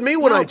laugh at me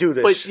when No, I do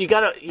this. But you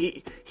got to.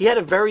 He had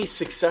a very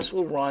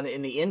successful run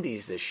in the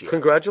Indies this year.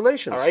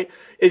 Congratulations. All right.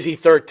 Is he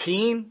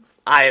 13?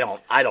 I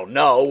don't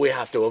know. We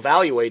have to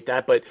evaluate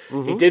that. But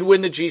he did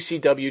win the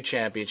GCW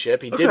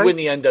championship. He did win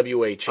the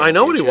NWA championship. I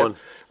know what he won.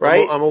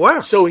 Right? I'm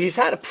aware. So he's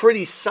had a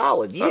pretty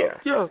solid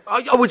year. Yeah,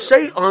 I would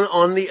say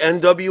on the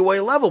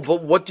NWA level.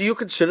 But what do you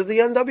consider the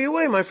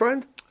NWA, my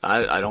friend?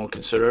 I don't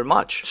consider it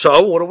much.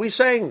 So what are we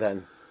saying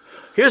then?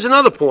 Here's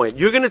another point.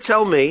 You're going to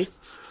tell me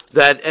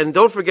that, and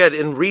don't forget,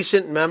 in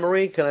recent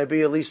memory, can I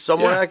be at least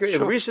somewhat accurate?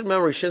 Sure. In recent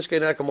memory, Shinsuke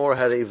Nakamura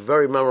had a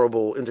very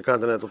memorable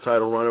Intercontinental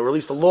title run, or at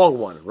least a long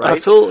one, right?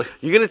 Absolutely.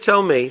 You're going to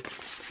tell me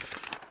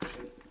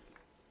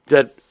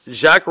that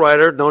Zack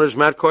Ryder, known as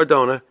Matt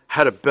Cardona,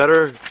 had a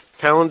better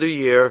calendar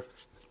year.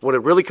 When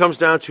it really comes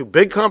down to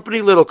big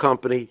company, little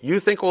company,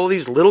 you think all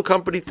these little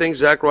company things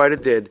Zack Ryder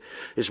did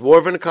is more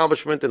of an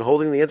accomplishment than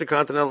holding the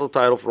Intercontinental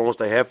title for almost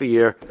a half a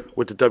year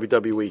with the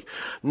WWE.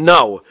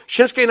 No.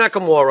 Shinsuke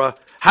Nakamura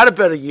had a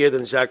better year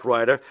than Zack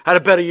Ryder, had a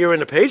better year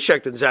in the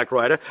paycheck than Zack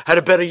Ryder, had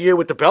a better year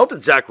with the belt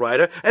than Zack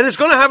Ryder, and is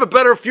going to have a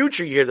better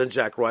future year than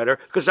Zack Ryder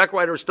because Zack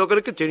Ryder is still going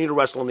to continue to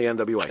wrestle in the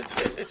NWA.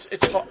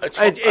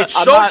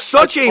 It's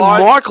such a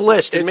mark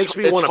list. It makes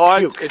me want to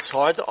puke. It's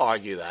hard to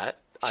argue that.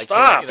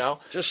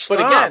 Stop. Just stop.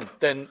 But again,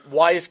 then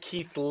why is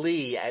Keith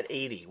Lee at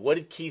 80? What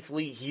did Keith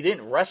Lee? He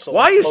didn't wrestle.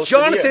 Why is most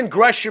of the year. Jonathan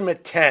Gresham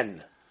at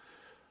 10?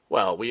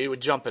 Well, we would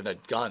jump in the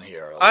gun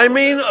here. I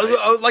mean,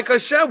 like I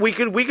said, we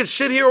could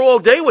sit here all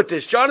day with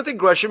this. Jonathan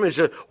Gresham is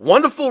a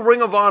wonderful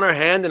Ring of Honor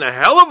hand and a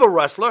hell of a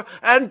wrestler,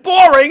 and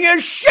boring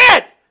as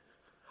shit.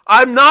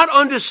 I'm not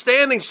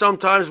understanding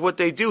sometimes what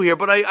they do here,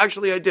 but I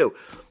do.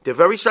 They're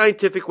very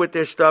scientific with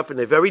their stuff, and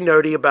they're very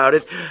nerdy about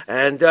it,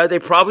 and they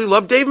probably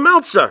love Dave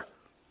Meltzer.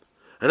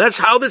 And that's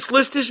how this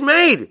list is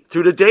made,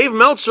 through the Dave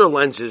Meltzer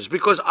lenses,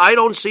 because I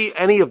don't see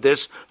any of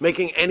this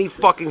making any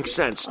fucking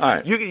sense. All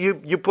right.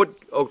 You put,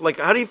 like,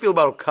 how do you feel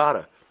about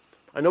Okada?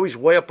 I know he's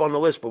way up on the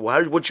list, but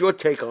what's your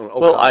take on Okada?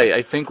 Well,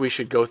 I think we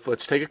should go.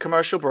 Let's take a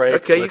commercial break.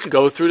 Okay, let's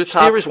go through the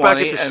top steer us 20, back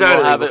into and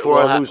Saturday before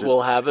I lose it.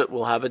 We'll have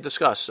it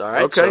discussed. All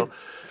right. Okay. So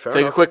Fair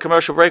take enough. a quick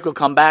commercial break. We'll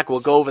come back. We'll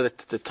go over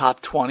the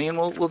top 20, and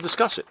we'll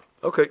discuss it.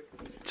 Okay.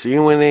 See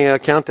you in the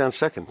countdown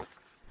second.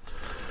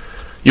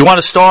 You want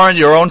to star in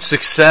your own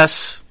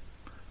success?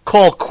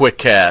 Call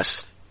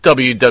QuickCast.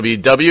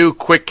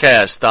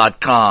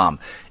 www.quickcast.com.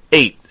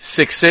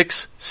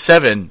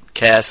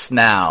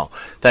 866-7-CAST-NOW.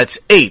 That's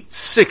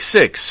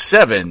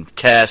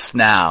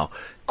 866-7-CAST-NOW.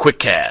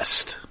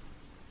 QuickCast.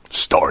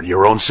 Star in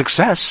your own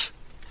success.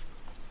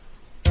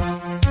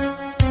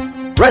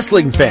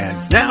 Wrestling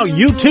fans, now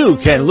you too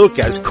can look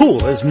as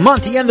cool as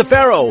Monty and the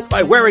Pharaoh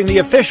by wearing the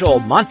official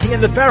Monty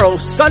and the Pharaoh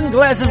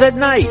sunglasses at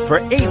night for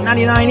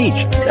 $8.99 each.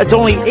 That's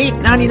only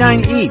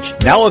 $8.99 each.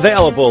 Now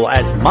available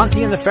at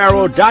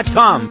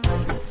montyandthepharaoh.com.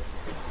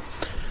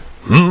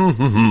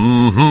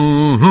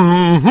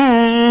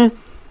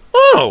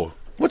 Oh,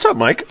 what's up,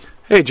 Mike?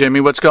 Hey,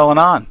 Jimmy, what's going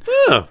on?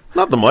 Yeah,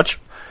 nothing much.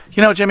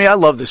 You know, Jimmy, I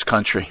love this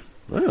country.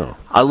 Oh.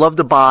 I love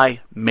to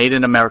buy Made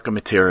in America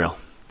material.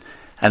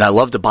 And I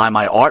love to buy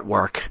my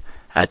artwork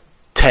at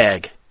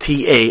TAG,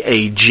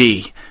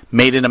 T-A-A-G,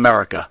 Made in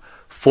America,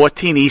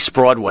 14 East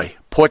Broadway,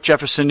 Port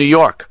Jefferson, New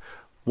York,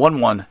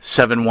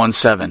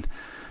 11717.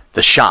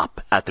 The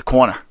shop at the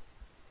corner.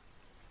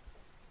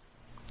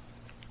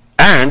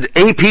 And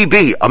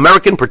APB,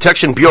 American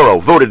Protection Bureau,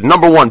 voted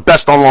 #1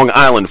 best on Long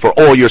Island for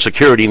all your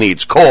security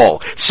needs.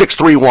 Call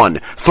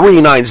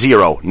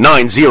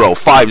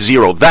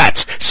 631-390-9050.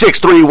 That's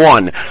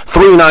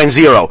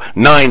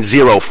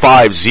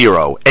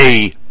 631-390-9050.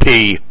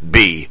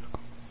 APB.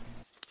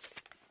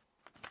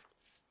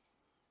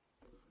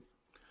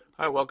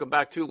 All right, welcome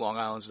back to Long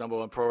Island's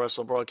 #1 pro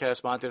wrestling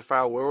broadcast, Monty and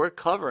Farrell, where we're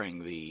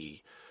covering the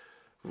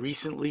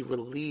recently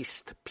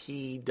released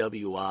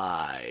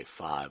PWI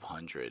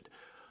 500.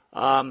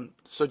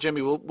 So,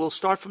 Jimmy, we'll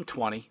start from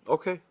 20.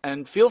 Okay.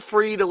 And feel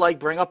free to,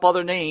 bring up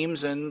other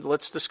names and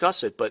let's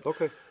discuss it. But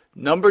okay.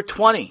 Number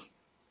 20,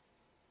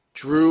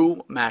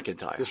 Drew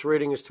McIntyre. This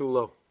rating is too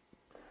low.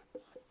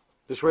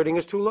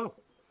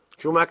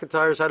 Drew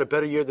McIntyre's had a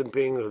better year than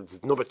being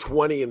number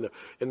 20 in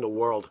the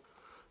world.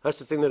 That's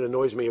the thing that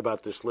annoys me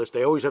about this list.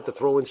 They always have to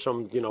throw in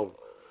some,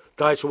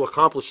 guys who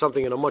accomplish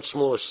something in a much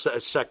smaller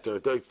sector.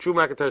 Drew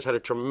McIntyre's had a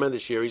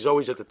tremendous year. He's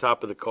always at the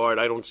top of the card.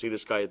 I don't see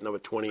this guy at number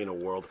 20 in the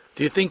world.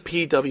 Do you think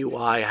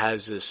PWI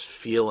has this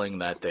feeling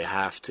that they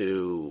have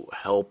to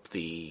help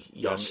the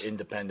young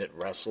independent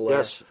wrestler?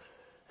 Yes.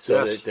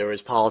 So that there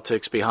is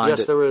politics behind it?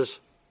 Yes, there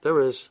is.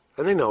 There is.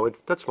 And they know it.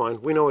 That's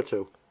fine. We know it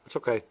too. It's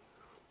okay.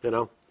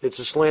 It's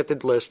a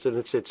slanted list, and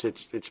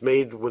it's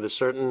made with a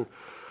certain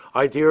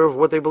idea of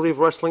what they believe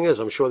wrestling is.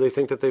 I'm sure they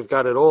think that they've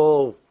got it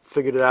all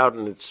figured it out,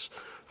 and it's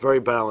very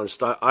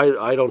balanced.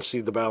 I don't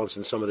see the balance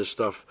in some of this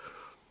stuff.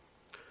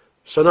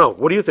 So, no,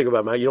 what do you think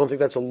about Matt? You don't think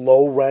that's a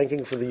low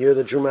ranking for the year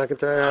that Drew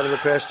McIntyre had in the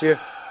past year?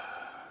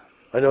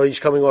 I know he's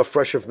coming off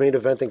fresh of main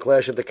event and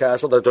Clash at the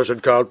Castle. That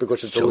doesn't count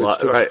because it's July.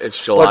 Right,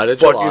 it's July to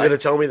July. But you're going to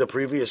tell me the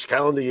previous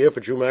calendar year for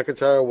Drew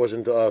McIntyre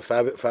wasn't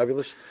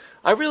fabulous?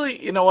 I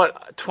really, you know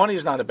what, 20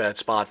 is not a bad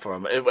spot for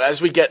him.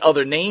 As we get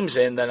other names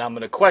in, then I'm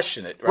going to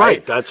question it, right?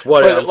 Right, that's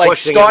what I'm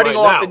questioning starting right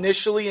off now.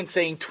 Initially and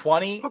saying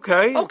 20.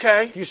 Okay.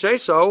 If you say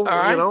so, all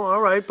right. All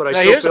right. But I now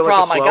still here's feel the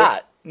problem like it's I low.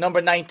 got.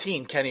 Number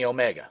 19, Kenny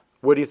Omega.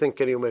 Where do you think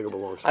Kenny Omega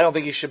belongs? I don't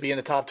think he should be in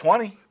the top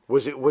 20.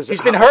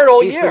 He's been hurt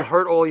all year. He's been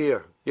hurt all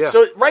year. Yeah.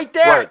 So right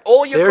there,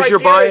 all your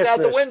criteria is out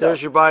the window.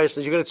 There's your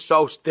biasness.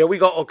 So there we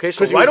go. Okay, so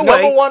because right he was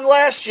away, number 1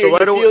 last year, so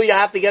you feel you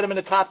have to get him in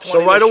the top 20.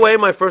 So right away,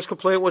 my first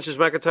complaint was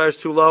McIntyre's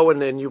too low,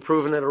 and then you've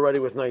proven it already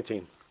with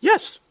 19.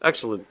 Yes,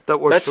 excellent. That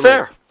works. That's for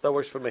fair. Me. That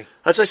works for me.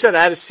 As I said,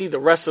 I had to see the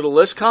rest of the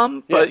list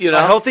come, but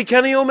a healthy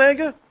Kenny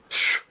Omega.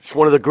 It's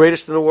one of the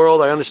greatest in the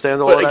world. I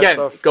understand all that stuff.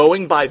 But again,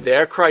 going by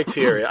their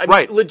criteria, I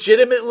mean,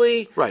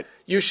 legitimately,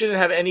 you shouldn't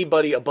have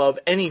anybody above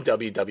any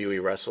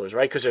WWE wrestlers,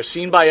 right? Because they're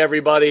seen by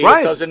everybody.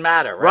 It doesn't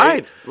matter,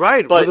 right?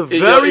 Right. But with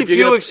very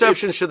few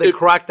exceptions should they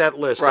crack that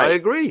list. Right. I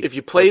agree. If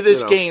you play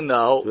this game,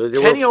 though,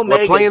 Kenny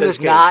Omega does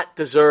not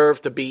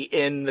deserve to be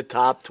in the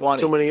top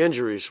 20. Too many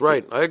injuries.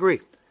 Right. I agree.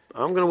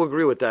 I'm going to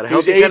agree with that. He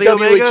was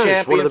AEW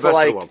champion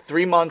for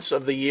 3 months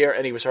of the year,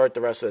 and he was hurt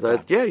the rest of the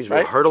time. Yeah, he's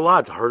hurt a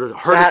lot. Hurt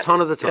a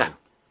ton of the time.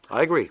 Yeah.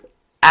 I agree.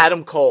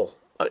 Adam Cole.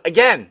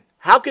 Again,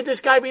 how could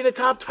this guy be in the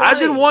top 20?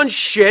 Hasn't won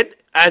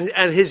shit, and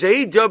his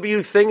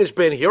AEW thing has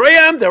been, here I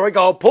am, there I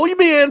go, pull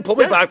me in, pull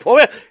me back, pull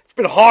me in. It's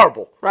been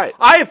horrible. Right.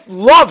 I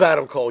love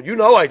Adam Cole. You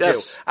know I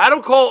do.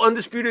 Adam Cole,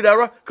 Undisputed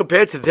Era,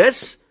 compared to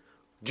this,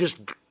 just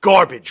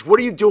garbage. What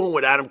are you doing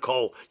with Adam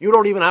Cole? You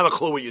don't even have a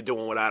clue what you're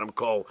doing with Adam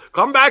Cole.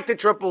 Come back to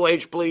Triple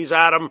H, please,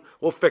 Adam.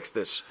 We'll fix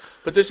this.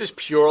 But this is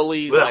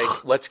purely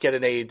let's get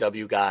an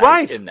AEW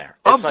guy in there.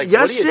 It's like,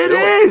 yes, what are you it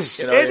doing? is.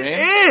 You know what I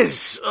mean?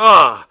 Is.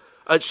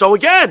 So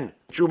again,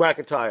 Drew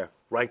McIntyre,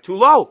 ranked too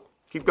low.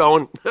 Keep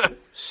going.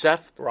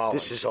 Seth Rollins.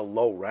 This is a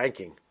low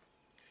ranking.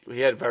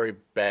 He had a very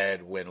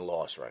bad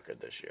win-loss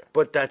record this year.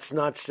 But that's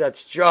not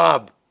Seth's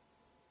job.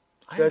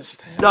 That's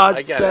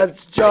not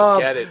Seth's job.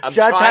 I get it.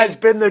 Seth has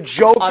been the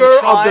joker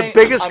of the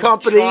biggest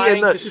company in the. I'm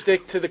trying to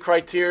stick to the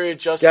criteria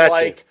just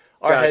like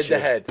our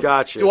head-to-head.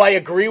 Gotcha. Do I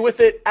agree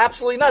with it?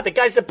 Absolutely not. The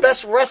guy's the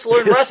best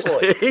wrestler in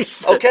wrestling.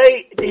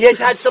 Okay? He has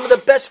had some of the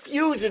best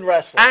feuds in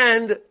wrestling.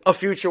 And a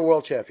future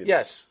world champion.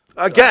 Yes.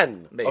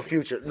 Again, a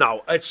future.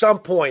 No, at some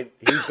point,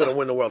 he's going to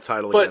win the world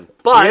title again.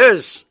 But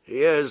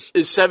he is.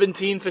 Is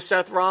 17 for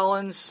Seth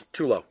Rollins?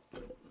 Too low.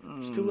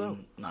 It's too low.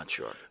 Not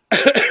sure.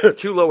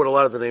 Too low with a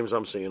lot of the names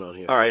I'm seeing on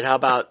here. All right, how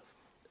about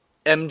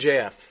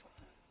MJF?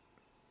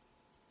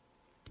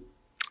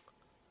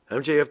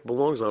 MJF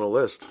belongs on a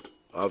list,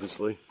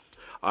 obviously.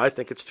 I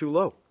think it's too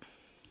low.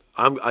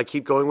 I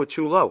keep going with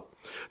too low.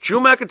 Drew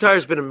McIntyre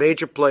has been a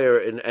major player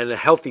and a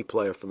healthy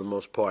player for the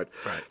most part.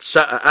 Right.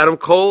 Adam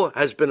Cole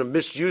has been a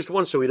misused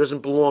one, so he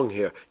doesn't belong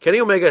here. Kenny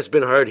Omega has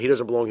been hurt. He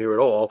doesn't belong here at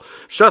all.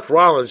 Seth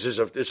Rollins is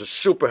a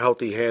super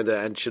healthy hand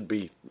and should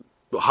be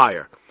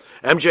higher.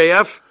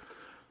 MJF,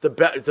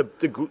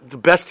 the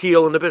best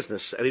heel in the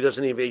business, and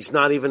he's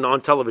not even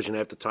on television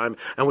half the time,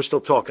 and we're still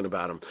talking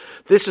about him.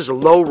 This is a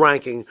low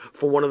ranking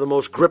for one of the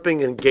most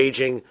gripping,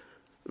 engaging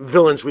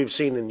villains we've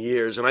seen in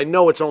years, and I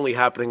know it's only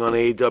happening on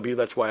AEW.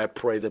 That's why I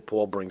pray that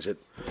Paul brings it.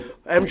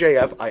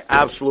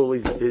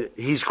 MJF,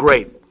 he's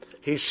great.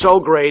 He's so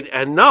great,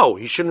 and no,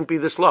 he shouldn't be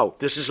this low.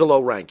 This is a low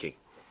ranking.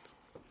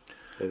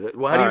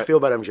 Well, how do you feel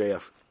about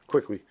MJF?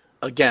 Quickly.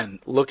 Again,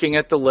 looking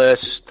at the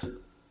list,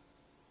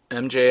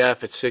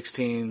 MJF at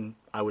 16,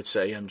 I would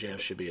say MJF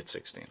should be at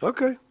 16.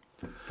 Okay.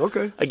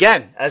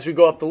 Again, as we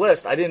go up the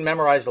list, I didn't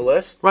memorize the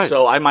list, Right.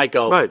 so I might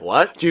go, Right.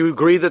 what? Do you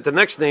agree that the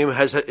next name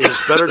is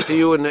better to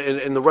you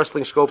in the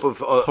wrestling scope of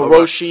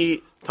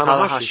Hiroshi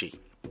Tanahashi.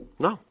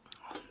 No.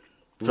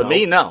 For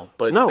me, no.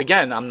 But No.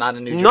 again, I'm not a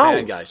New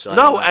Japan guy. So I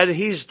don't know. and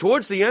he's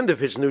towards the end of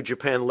his New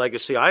Japan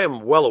legacy. I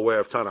am well aware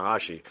of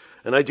Tanahashi,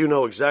 and I do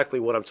know exactly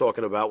what I'm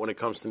talking about when it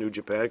comes to New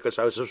Japan because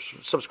I was a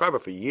subscriber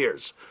for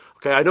years.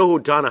 Okay, I know who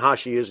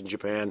Tanahashi is in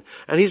Japan,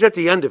 and he's at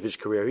the end of his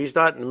career. He's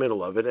not in the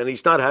middle of it, and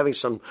he's not having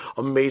some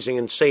amazing,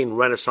 insane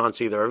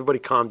renaissance either. Everybody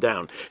calm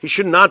down. He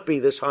should not be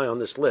this high on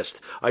this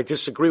list. I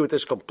disagree with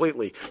this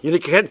completely. You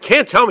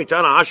can't tell me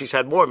Tanahashi's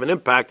had more of an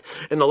impact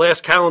in the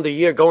last calendar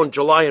year going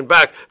July and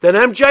back than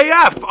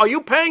MJF. Are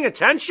you paying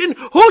attention?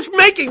 Who's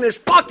making this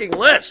fucking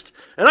list?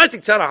 And I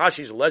think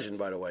Tanahashi's a legend,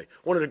 by the way.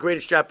 One of the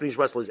greatest Japanese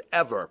wrestlers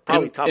ever.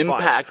 Probably top 5.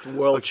 Impact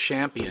World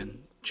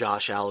Champion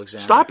Josh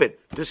Alexander. Stop it.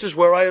 This is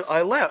where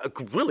I laugh. A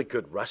really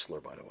good wrestler,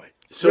 by the way.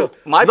 So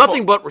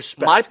nothing but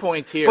respect. My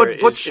point here but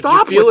is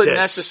stop if you feel with it this.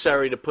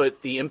 necessary to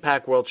put the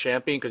Impact World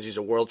Champion because he's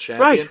a world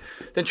champion,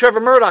 then Trevor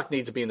Murdoch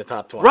needs to be in the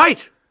top 20.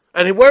 Right.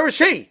 And where is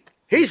he?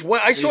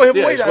 I saw him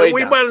way down.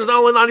 We might as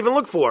well not even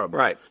look for him.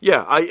 Right.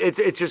 Yeah,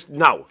 it's just,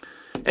 no.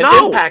 And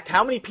no. Impact,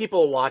 how many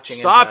people are watching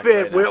Stop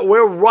Impact it. right now?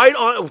 We're right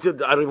on. I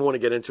don't even want to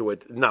get into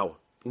it. No.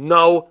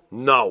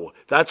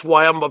 That's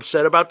why I'm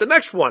upset about the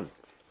next one.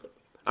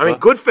 I mean,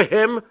 good for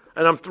him,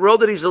 and I'm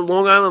thrilled that he's a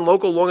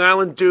local Long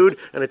Island dude,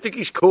 and I think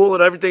he's cool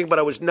and everything, but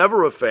I was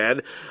never a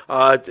fan.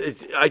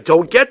 I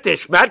don't get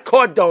this. Matt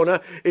Cardona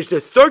is the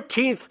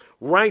 13th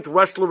ranked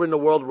wrestler in the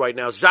world right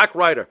now, Zack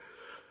Ryder,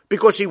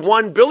 because he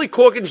won Billy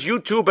Corgan's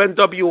YouTube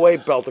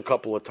NWA belt a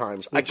couple of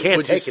times. I can't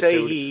would take you say it,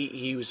 dude.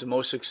 he was the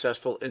most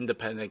successful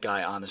independent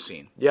guy on the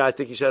scene? Yeah, I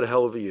think he's had a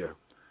hell of a year.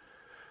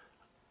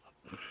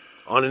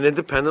 On an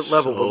independent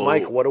level, but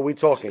Mike, what are we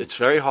talking? It's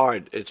very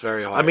hard.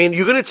 I mean,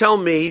 you're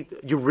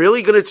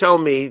really going to tell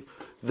me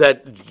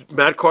that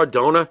Matt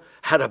Cardona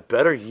had a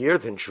better year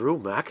than Drew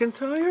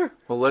McIntyre?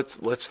 Well,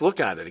 let's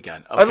look at it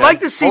again. Okay? I'd like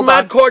to see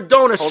Matt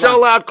Cardona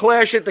sell out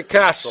Clash at the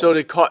Castle. So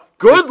did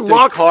Good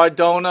luck.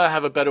 Cardona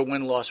have a better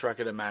win-loss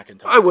record than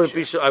McIntyre? I wouldn't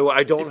be.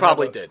 I don't. He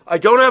probably did. I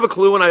don't have a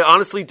clue, and I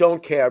honestly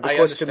don't care because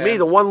to understand. me,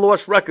 the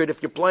one-loss record,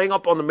 if you're playing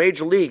up on the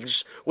major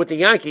leagues with the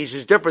Yankees,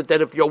 is different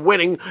than if you're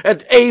winning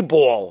at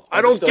A-ball.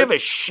 I don't Understood. give a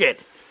shit.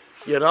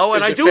 You know,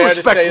 and Is I it do fair to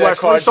respect say that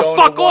wrestling, so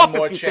Cardona fuck won off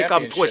more if you think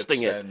I'm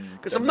twisting it, championships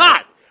because than I'm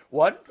not.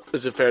 What?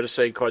 Is it fair to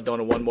say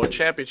Cardona won more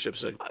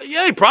championships?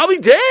 Yeah, he probably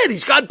did.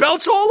 He's got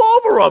belts all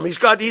over him. He's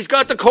got the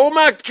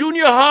Comac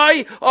Junior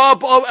High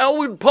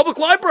Elwood Public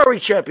Library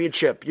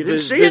Championship. You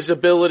didn't see it?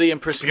 Visibility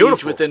and prestige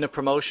Beautiful. within the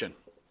promotion.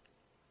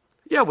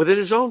 Yeah, within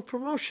his own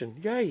promotion.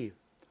 Yay.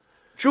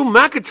 Drew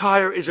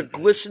McIntyre is a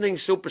glistening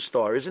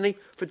superstar, isn't he,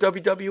 for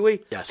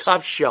WWE? Yes.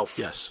 Top shelf.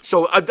 Yes.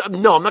 So,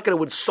 no, I'm not going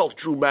to insult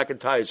Drew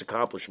McIntyre's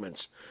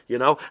accomplishments, you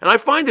know? And I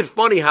find it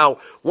funny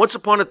how once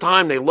upon a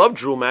time they loved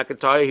Drew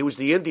McIntyre. He was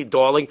the indie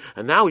darling,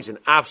 and now he's an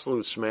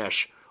absolute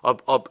smash.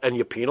 Up, and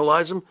you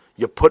penalize him?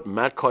 You put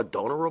Matt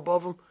Cardona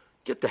above him?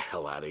 Get the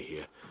hell out of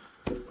here.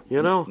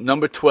 You know?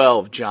 Number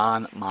 12,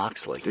 John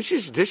Moxley. This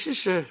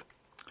is.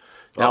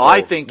 Now,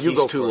 I think You he's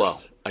go too first. low.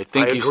 I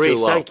think I he's agree. too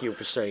low. Thank you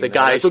for saying the that.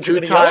 guy I is thought you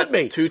were gonna yell at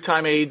me.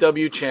 two-time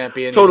AEW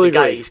champion. Totally he's the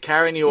guy. agree. He's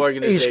carrying the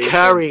organization. He's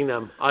carrying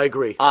them. I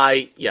agree.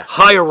 Yeah.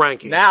 Higher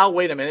ranking. Now,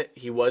 wait a minute.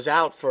 He was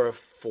out for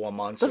 4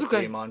 months That's or okay.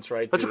 3 months,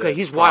 right? That's due okay. to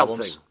He's problems.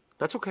 Wild Thing.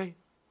 That's okay.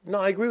 No,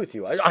 I agree with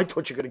you. I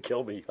thought you were going to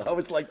kill me. I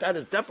was like, that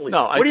is definitely.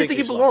 No, Where do you think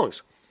he he's low.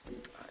 belongs?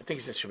 I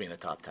think he should be in the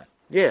top 10.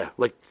 Yeah,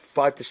 like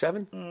 5 to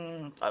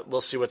 7. We'll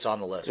see what's on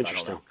the list.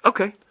 Interesting. I don't know.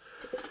 Okay.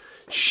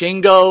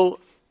 Shingo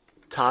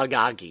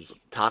Takagi.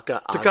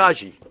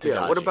 Takagi.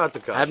 Yeah. What about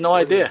Takagi? I have no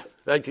idea.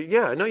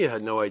 Yeah, I know you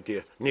had no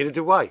idea. Neither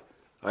do I.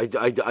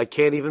 I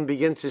can't even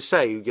begin to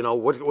say. You know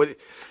what?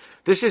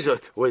 This is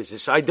what is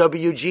this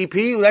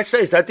IWGP?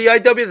 Is that the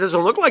IW? It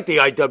doesn't look like the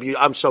IW.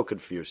 I'm so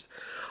confused.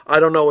 I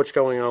don't know what's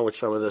going on with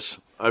some of this.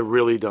 I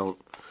really don't.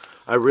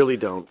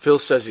 Phil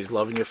says he's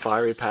loving your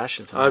fiery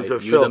passion tonight. You're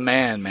Phil, the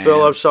man.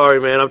 Phil, I'm sorry,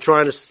 man. I'm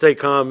trying to stay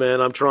calm,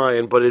 man. I'm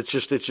trying, but it's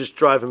just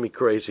driving me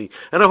crazy.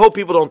 And I hope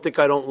people don't think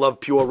I don't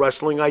love pure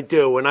wrestling. I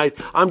do, and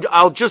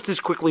I'll just as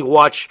quickly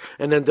watch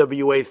an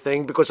NWA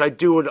thing because I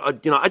do.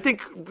 I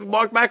think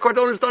Matt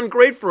Cardona's done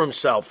great for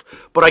himself,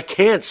 but I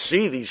can't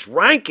see these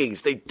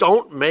rankings. They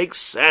don't make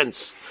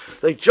sense.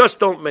 They just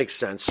don't make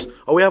sense.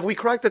 Have we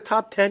cracked the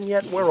top 10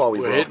 yet? Where are we?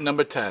 We're hitting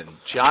number 10.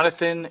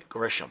 Jonathan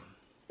Gresham.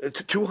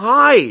 It's too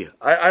high.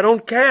 I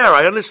don't care.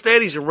 I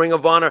understand he's a Ring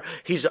of Honor.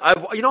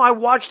 I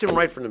watched him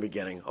right from the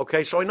beginning.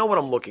 Okay, so I know what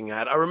I'm looking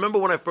at. I remember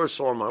when I first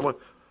saw him. I went,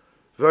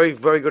 very,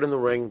 very good in the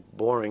ring,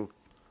 boring,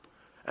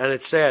 and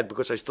it's sad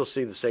because I still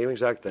see the same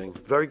exact thing.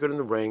 Very good in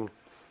the ring,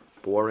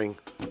 boring,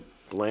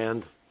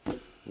 bland,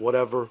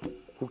 whatever.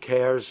 Who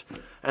cares?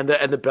 And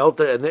the belt.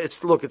 And it's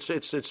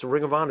the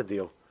Ring of Honor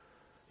deal.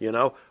 You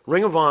know,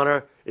 Ring of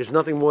Honor is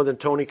nothing more than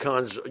Tony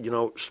Khan's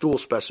stool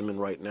specimen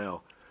right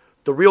now.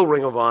 The real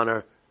Ring of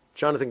Honor.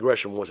 Jonathan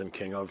Gresham wasn't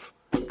king of.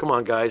 Come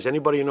on, guys.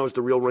 Anybody who knows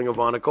the real Ring of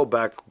Honor, go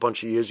back a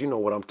bunch of years. You know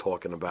what I'm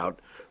talking about.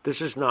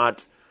 This is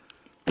not.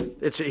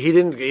 He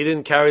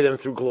didn't carry them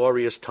through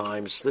glorious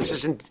times. This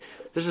isn't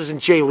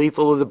Jay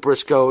Lethal or the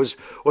Briscoes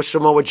or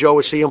Samoa Joe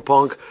or CM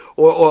Punk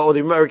or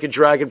the American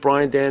Dragon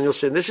Bryan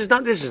Danielson. This is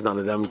none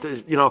of them.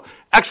 You know,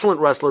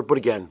 excellent wrestler, but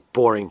again,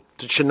 boring.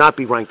 It should not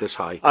be ranked this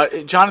high.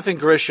 Jonathan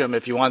Grisham,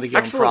 if you wanted to give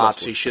Excellent him props,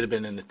 wrestler. he should have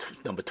been in the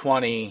number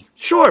 20.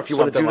 Sure, if you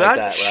want to do something like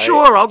that, right?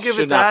 sure, I'll give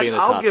Should it not that. be in the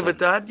I'll top give 10. it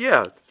that.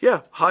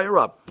 Yeah, higher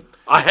up.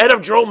 Ahead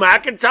of Drew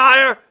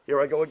McIntyre.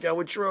 Here I go again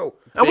with Drew.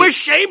 And where's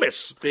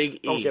Sheamus? Big E.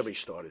 Don't get me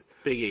started.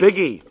 Big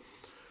E.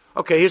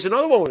 Okay, here's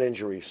another one with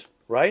injuries,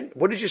 right?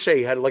 What did you say?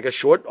 He had like a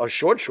short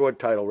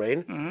title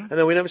reign, and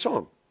then we never saw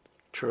him.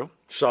 True.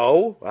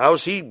 So,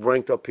 how's he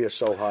ranked up here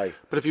so high?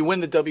 But if you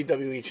win the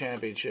WWE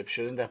Championship,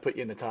 shouldn't that put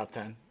you in the top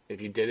 10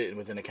 if you did it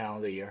within a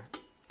calendar year?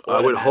 I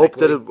would hope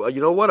that it.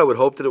 You know what? I would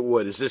hope that it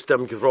would. Is this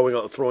them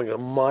throwing a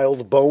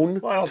mild bone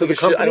Well, to the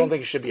company? I don't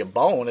think it should be a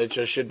bone. It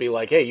just should be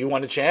like, hey, you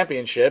won a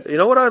championship. You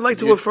know what I'd like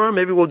to affirm?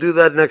 Maybe we'll do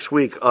that next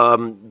week.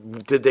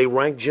 Did they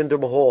rank Jinder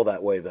Mahal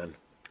that way then?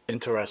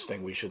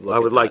 Interesting. We should look I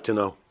would at like that. to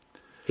know.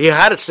 He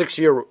had a 6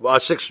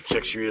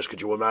 years.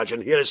 Could you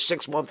imagine? He had a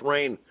 6-month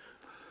reign.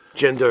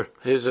 Jinder.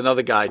 Here's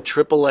another guy,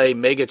 AAA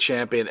Mega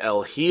Champion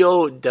El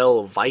Hijo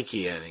del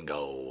Viking, and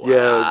go.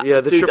 Yeah.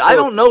 Dude, I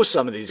don't know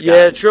some of these guys.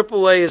 Yeah,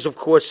 AAA is, of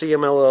course,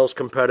 CMLL's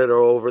competitor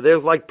over. They're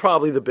like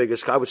probably the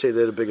biggest. I would say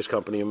they're the biggest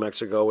company in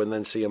Mexico, and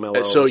then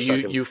CMLL. So is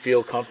second. you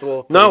feel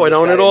comfortable? No, I putting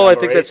don't this at guy all. I number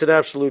think 8? that's an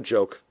absolute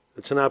joke.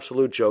 It's an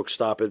absolute joke.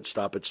 Stop it.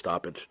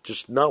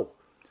 Just no.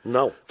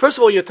 First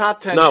of all, your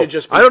top 10 No. should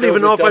just be I don't filled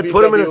even know with if I'd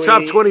put him in the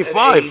top WWE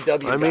 25. and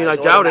AEW I mean, guys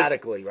I doubt it.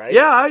 automatically, right?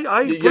 Yeah,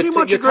 I pretty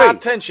much your agree.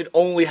 top 10 should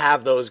only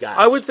have those guys.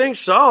 I would think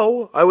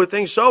so.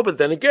 But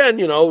then again,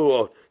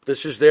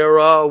 this is their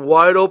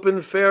wide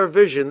open, fair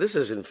vision. This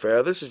isn't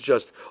fair. This is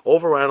just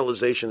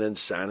overanalyzation and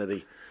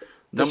insanity.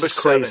 This Number is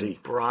crazy. 7,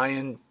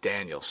 Bryan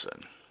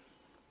Danielson.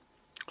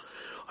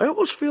 I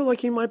almost feel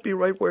like he might be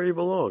right where he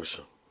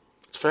belongs.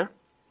 It's fair.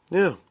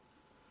 Yeah,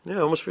 I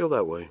almost feel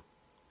that way.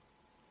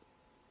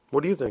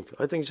 What do you think?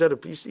 I think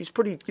he's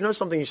pretty. You know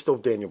something? He's still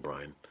Daniel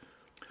Bryan.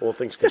 All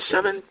things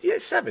considered.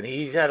 7.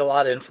 He's had a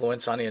lot of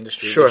influence on the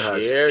industry Sure this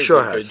has. year. Sure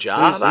He did a has. good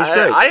job. He's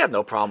great. I have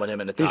no problem with him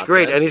in the top He's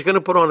great, 10. and he's going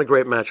to put on a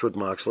great match with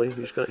Moxley.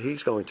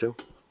 He's going to.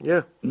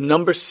 Yeah.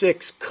 Number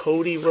 6,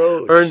 Cody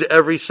Rhodes. Earned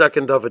every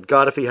second of it.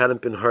 God, if he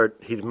hadn't been hurt,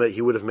 he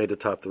would have made the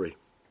top 3.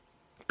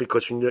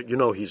 Because you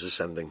know he's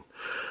ascending.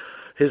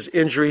 His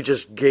injury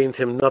just gained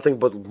him nothing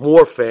but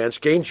more fans,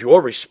 gained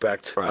your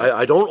respect. Right.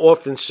 I don't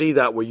often see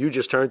that where you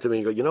just turn to me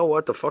and go, you know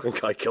what, the fucking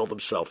guy killed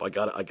himself. I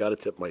got to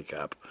tip my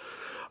cap.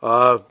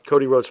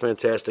 Cody Rhodes,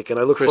 fantastic, and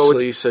I look Chris forward.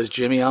 Lee says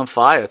Jimmy on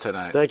fire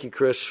tonight. Thank you,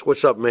 Chris.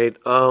 What's up, mate?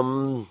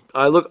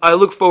 I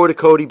look forward to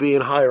Cody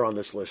being higher on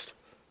this list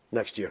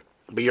next year.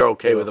 But you're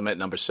okay with him at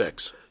number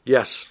 6.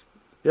 Yes.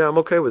 Yeah, I'm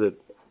okay with it.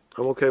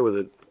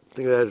 I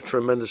think they had a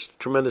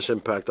tremendous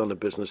impact on the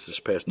business this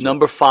past year.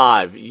 Number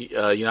 5,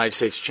 United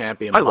States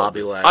Champion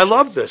Bobby Lashley. I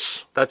love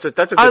this. That's a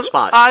good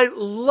spot. I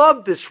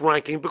love this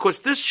ranking because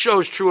this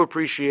shows true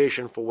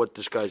appreciation for what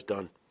this guy's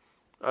done.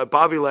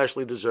 Bobby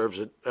Lashley deserves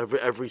it,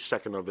 every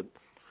second of it.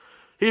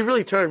 He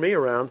really turned me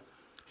around.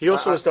 He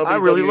also was WWE I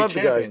really love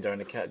the champion guy. during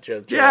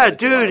the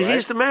Dude, right?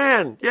 he's the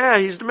man. Yeah,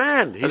 he's the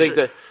man. I think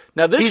that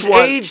now this he's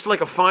one, aged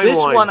like a fine this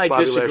wine. one I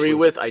Bobby disagree Lashley.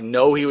 with. I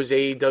know he was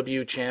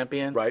AEW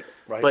champion, Right.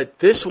 But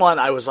this one,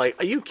 I was like,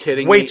 "Are you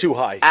kidding Way me?" too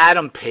high.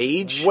 Adam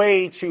Page.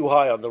 Way too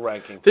high on the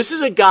ranking. This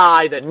is a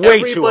guy that Way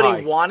too everybody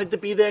high. wanted to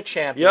be their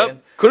champion.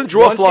 Yep. Couldn't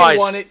draw Once flies. He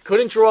won it,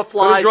 couldn't draw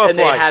flies, and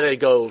they flies. had to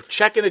go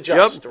check and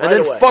adjust right and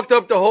then away. fucked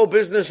up the whole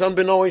business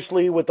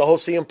unbeknownstly with the whole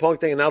CM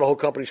Punk thing, and now the whole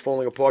company's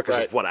falling apart because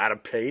Right. of what, Adam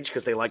Page?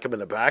 Because they like him in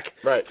the back?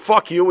 Right.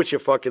 Fuck you with your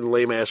fucking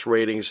lame-ass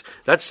ratings.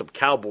 That's some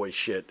cowboy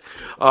shit.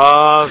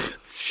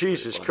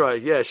 Jesus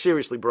Christ. Yeah,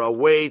 seriously, bro.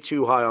 Way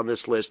too high on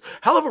this list.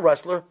 Hell of a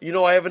wrestler. You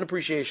know I have an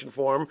appreciation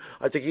for him.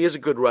 I think he is a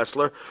good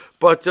wrestler.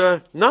 But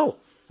no,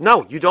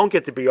 you don't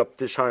get to be up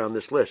this high on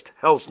this list.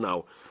 Hell's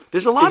no.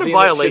 There's a lot of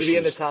violations. Should he be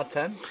in the top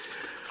 10?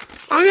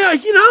 Oh, yeah,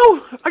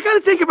 I got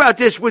to think about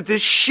this with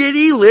this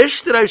shitty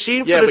list that I've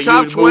seen Yeah, for the but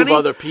top you would move 20.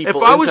 other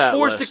people if I into was that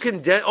forced list. to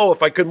condense,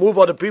 if I could move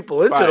other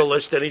people into Right. the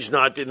list, then he's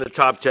not in the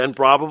top 10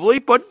 probably.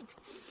 But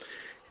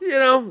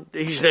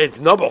he's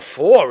number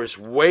 4 is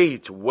way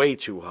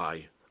too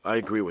high. I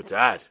agree with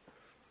that.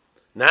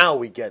 Now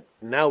we get.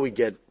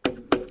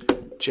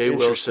 Jay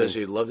Will Interesting. says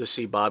he'd love to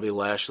see Bobby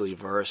Lashley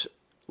versus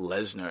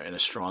Lesnar in a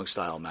strong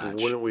style match.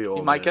 Wouldn't we all?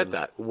 He might man? get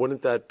that.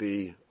 Wouldn't that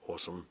be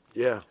awesome?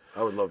 Yeah,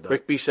 I would love that.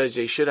 Rick B says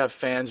they should have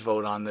fans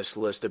vote on this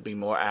list to be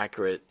more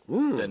accurate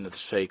than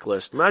this fake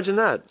list. Imagine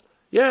that.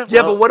 Yeah,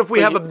 Yeah, well, but what if we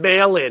have you- a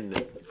mail-in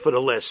for the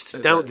list.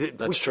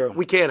 That's true.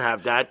 We can't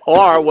have that.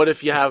 Or what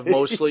if you have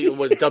mostly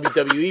what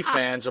WWE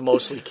fans are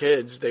mostly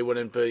kids? They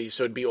wouldn't be,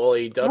 so it'd be all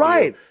AEW.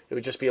 Right. It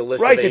would just be a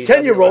list. Right. Of The AEW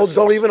 10-year-olds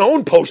don't wrestlers. even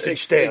own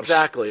postage stamps.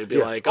 Exactly. It'd be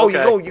like, oh,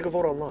 okay. you can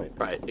vote online.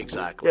 Right.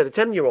 Exactly. Yeah, the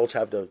 10-year-olds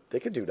they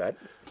could do that.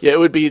 Yeah, it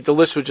would be, the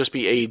list would just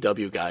be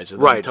AEW guys. And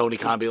then Right. Tony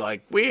Khan be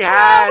like, we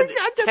had we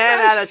got the 10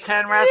 best. out of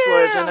 10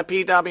 wrestlers Yeah. in the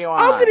PWI.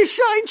 I'm going to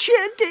sign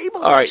Chad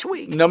Gable All right. next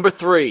week. Number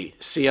 3,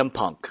 CM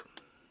Punk.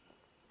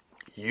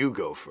 You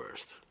go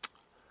first.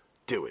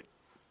 Do it.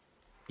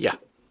 Yeah.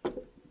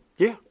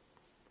 Yeah.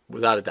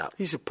 Without a doubt.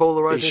 He's a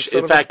polarizing son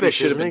In of a fact, bitch, he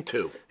should have isn't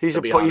been 2. He's to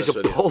a be honest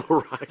with you.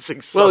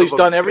 polarizing son Well, of he's a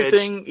done bitch.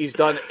 everything. He's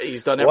done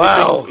everything.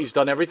 Wow. He's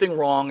done everything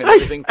wrong and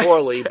everything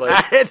poorly,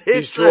 but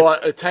he's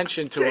brought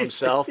attention to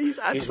himself.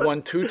 He's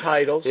won 2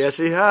 titles. Yes,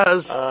 he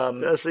has.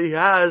 Yes, he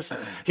has.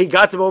 He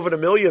got them over the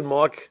million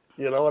mark.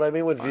 You know what I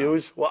mean with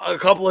views? Well, a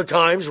couple of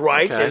times,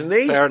 right? Okay, Didn't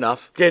he? fair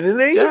enough. Didn't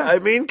he? Yeah. I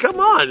mean, come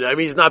on. I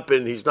mean, he's not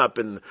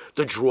been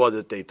the draw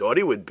that they thought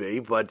he would be,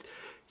 but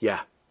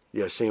yeah,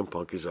 CM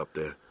Punk is up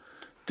there.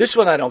 This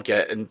one I don't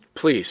get, and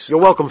please. You're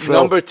welcome, Phil.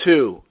 Number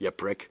 2, Yeah,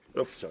 prick.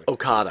 Oh, sorry.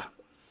 Okada.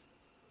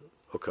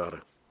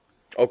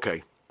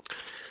 Okay.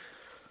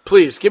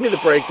 Please give me the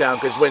breakdown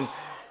because when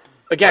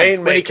he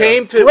Rainmaker.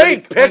 came to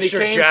Great picture,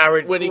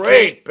 Jared.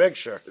 Great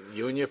picture.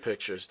 You and your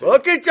pictures, dude.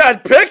 Look at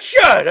that picture.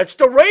 That's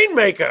the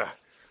Rainmaker.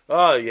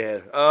 Oh yeah.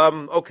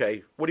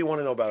 Okay. What do you want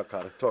to know about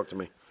Okada? Talk to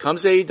me.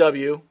 Comes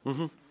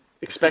AEW,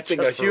 expecting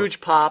Just a for-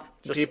 huge pop.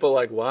 People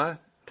like, what?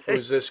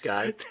 Who's this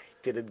guy?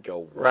 Didn't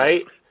go well.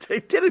 Right? They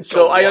didn't.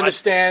 So go I well.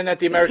 understand that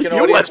the American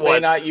You audience went may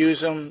what? not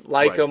use him,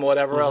 like Right. him,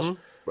 whatever else.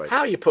 Right.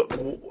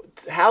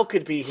 How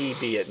could he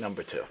be at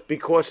number 2?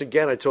 Because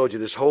again, I told you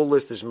this whole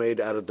list is made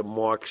out of the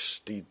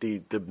marks,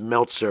 the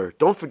Meltzer.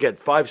 Don't forget,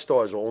 5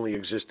 stars will only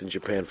exist in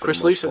Japan. For Chris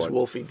the Lee most says part.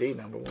 Wolfie D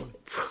number 1.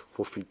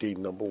 Wolfie D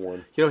number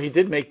 1. You know, he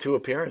did make 2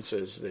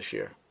 appearances this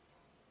year.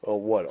 Oh,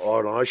 what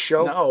on our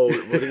show? No,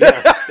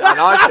 yeah, on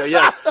our show,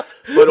 yes,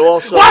 but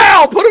also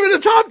Wow, put him in the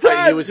top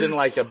 10. he was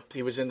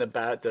in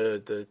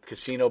the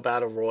Casino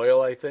Battle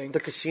Royal, I think. the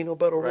Casino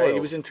Battle Right, Royal. he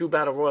was in 2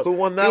 Battle Royals. Who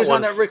won that He was one?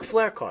 on that Ric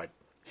Flair card.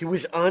 He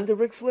was on the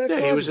Ric Flair. Yeah,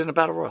 he card? was in a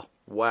Battle Royal.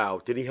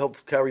 Wow, did he help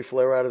carry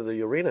Flair out of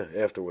the arena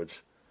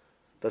afterwards?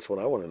 That's what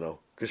I want to know.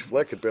 Because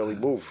Flair could barely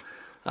move.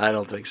 I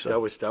don't think so.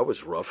 That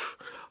was rough.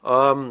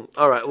 All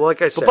right. Well,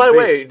 like I said. But by the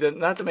way,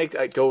 not to make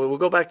we'll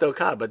go back to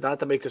Okada, but not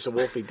to make this a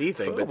Wolfie D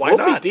thing. But Why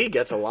Wolfie not? D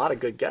gets a lot of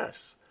good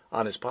guests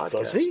on his podcast.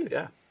 Does he?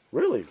 Yeah.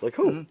 Really? Like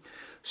who? Mm-hmm.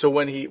 So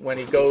when he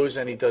goes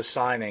and he does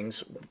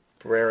signings,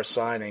 rare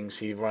signings,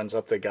 he runs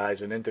up to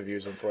guys and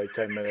interviews them for like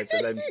 10 minutes,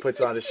 and then puts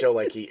on a show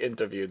like he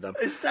interviewed them.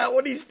 Is that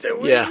what he's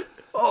doing? Yeah.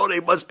 Oh, they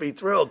must be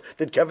thrilled.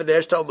 Did Kevin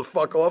Nash tell him to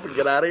fuck off and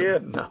get out of here?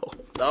 No.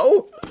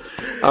 No?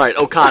 All right,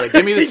 Okada,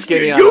 give me the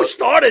skinny on. You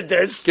started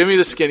this. Give me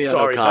the skinny on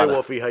Sorry. Hi, Okada.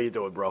 Wolfie. How you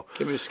doing, bro?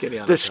 Give me the skinny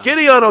on. The Okada.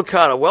 skinny on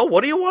Okada. Well,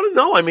 what do you want to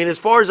know? I mean, as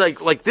far as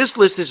like this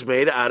list is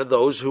made out of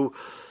those who,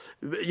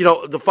 you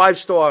know, the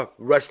 5-star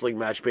wrestling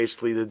match,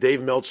 basically, the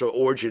Dave Meltzer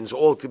origins,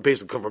 all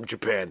basically come from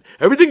Japan.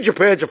 Everything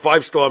Japan's a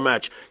 5-star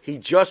match. He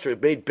just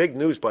made big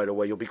news, by the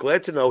way. You'll be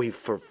glad to know he,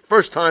 for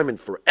first time in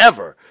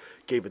forever,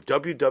 gave a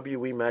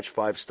WWE match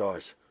 5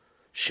 stars.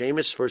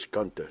 Sheamus versus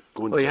Gunther.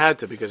 Well, he had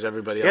to because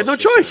everybody else. He had no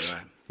just did it, choice.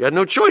 right. He had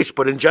no choice.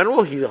 But in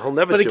general, he'll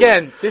never. But do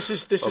again, it. this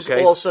is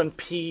Okay. all of a sudden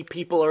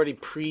people already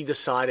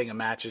pre-deciding a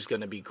match is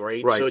going to be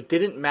great. Right. So it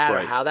didn't matter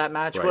Right. how that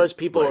match Right. was.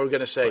 People Right. were going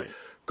to say, Right.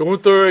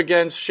 Gunther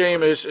against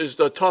Sheamus is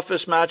the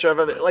toughest match I've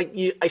ever.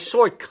 I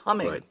saw it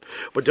coming. Right.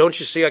 But don't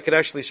you see? I could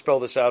actually spell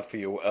this out for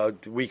you.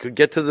 We could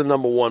get to the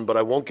number 1, but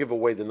I won't give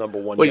away the number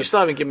 1. Well, yet. you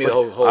still haven't given me the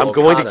whole. I'm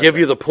going to Okada give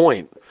thing. you the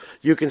point.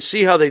 You can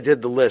see how they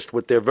did the list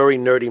with their very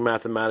nerdy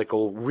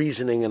mathematical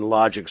reasoning and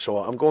logic. So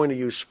I'm going to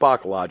use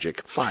Spock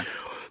logic. Fine.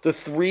 The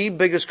 3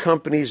 biggest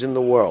companies in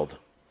the world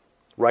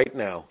right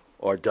now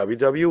are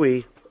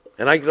WWE,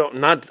 and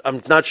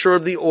I'm not sure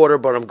of the order,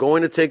 but I'm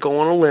going to take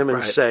on a limb and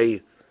Right.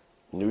 say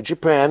New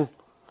Japan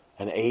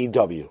and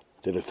AEW.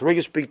 They're the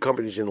 3 big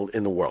companies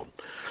in the world.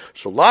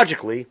 So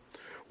logically,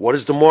 what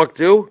does the Mark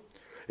do?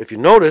 If you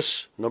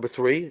notice, number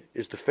 3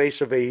 is the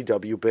face of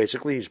AEW.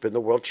 Basically, he's been the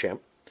world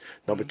champ.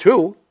 Number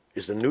 2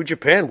 is the New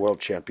Japan world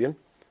champion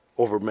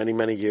over many,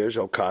 many years.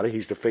 Okada,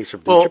 he's the face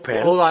of New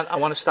Japan. Hold on, I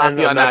want to stop And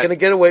you I'm on not that. going to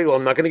get away. Well,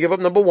 I'm not going to give up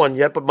number 1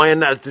 yet, but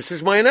this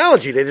is my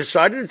analogy. They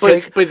decided to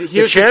take but the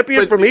here's-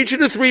 champion but- from each of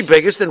the 3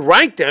 biggest and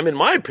rank them, in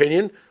my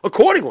opinion,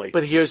 accordingly.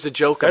 But here's the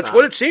joke. That's about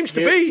what it seems to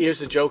be. Here's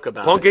the joke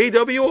about Punk it.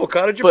 AEW,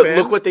 Okada Japan. But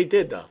look what they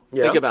did, though.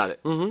 Yeah. Think about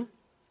it. Mm-hmm.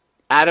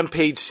 Adam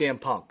Page, CM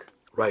Punk.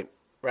 Right.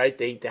 Right,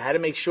 they had to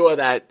make sure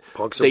that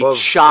Punk's they above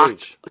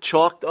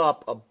chalked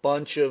up a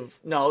bunch of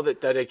that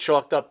they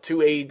chalked up 2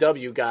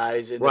 AEW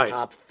guys in Right. the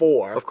top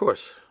 4. Of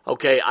course.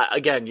 Okay,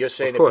 again, you're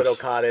saying Of they put course.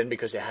 Okada in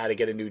because they had to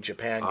get a New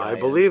Japan guy. I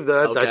believe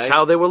that. Okay? That's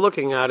how they were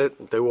looking at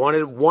it. They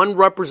wanted one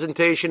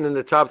representation in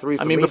the top 3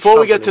 from I mean, each before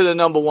we get to company. the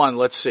number 1,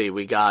 let's see.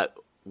 We got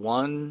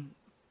 1,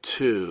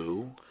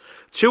 2,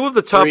 2 of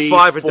the top 3,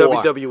 5 are 4.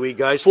 WWE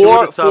guys. 2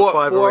 4, of the top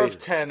 5 4 are of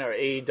 10 are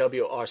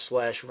AEW or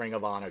 / Ring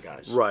of Honor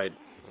guys. Right.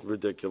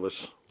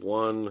 Ridiculous.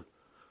 1,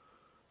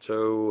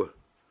 2,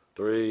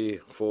 3,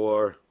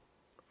 4,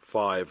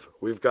 5.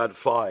 We've got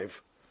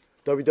 5.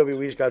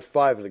 WWE's got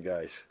 5 of the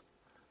guys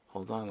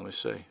Hold on, let me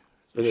see.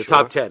 in the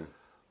top 10.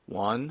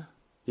 1,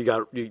 You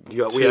got. 2,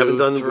 We haven't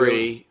done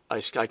 3.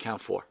 I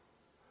count 4.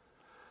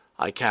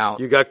 I count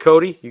You got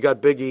Cody. You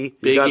got Big E.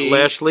 You got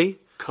Lashley.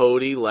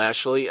 Cody,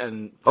 Lashley,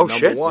 and Oh number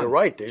shit! 1. You're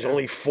right. There's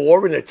only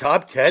 4 in the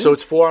top 10. So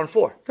it's 4 on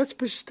 4. That's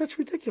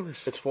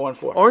ridiculous. It's 4 on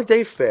 4. Aren't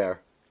they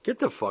fair? Get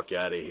the fuck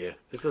out of here.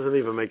 This doesn't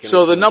even make any sense.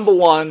 So the number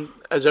 1,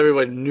 as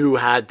everybody knew,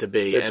 had to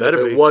be, It and if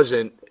better it be.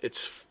 wasn't,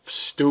 it's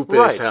stupid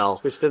right. as hell.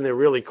 Which then they're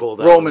really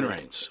called out. Roman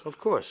Reigns. Of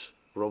course,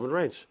 Roman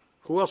Reigns.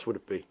 Who else would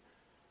it be?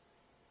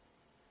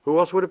 Who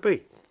else would it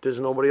be? There's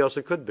nobody else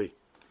it could be.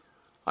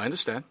 I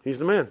understand. He's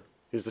the man.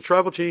 He's the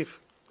tribal chief.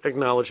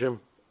 Acknowledge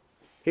him.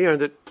 He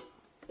earned it.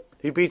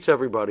 He beats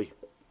everybody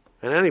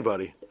and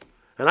anybody.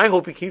 And I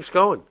hope he keeps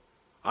going.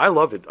 I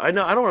love it. I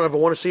don't ever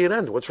want to see it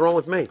end. What's wrong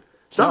with me?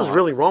 Something's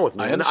really wrong with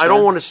me. And I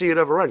don't want to see it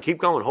ever end. Keep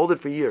going. Hold it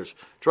for years.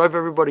 Drive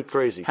everybody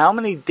crazy. How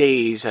many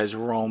days has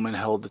Roman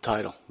held the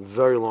title?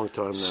 Very long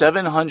time now.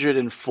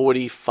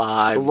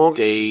 745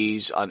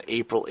 days on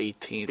April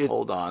 18th.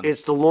 Hold on.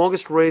 It's the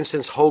longest reign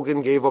since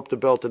Hogan gave up the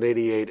belt in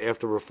 '88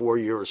 after a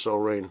 4-year or so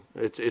reign.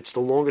 It's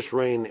the longest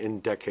reign in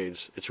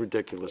decades. It's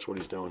ridiculous what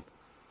he's doing.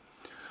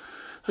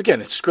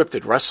 Again, it's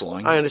scripted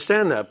wrestling. I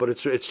understand that, but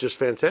it's just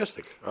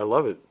fantastic. I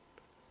love it.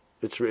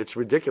 It's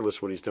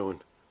ridiculous what he's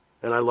doing.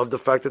 And I love the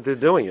fact that they're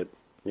doing it.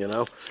 You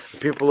know,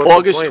 people are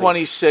August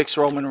complaining. 26th,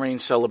 Roman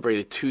Reigns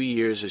celebrated 2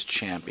 years as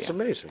champion. It's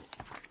amazing.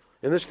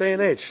 In this day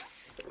and age.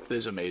 It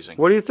is amazing.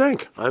 What do you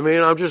think? I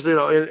mean, I'm just,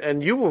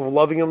 and you were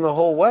loving him the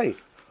whole way.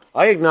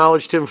 I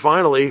acknowledged him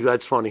finally.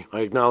 That's funny.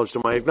 I acknowledged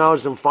him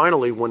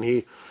finally when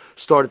he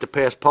started to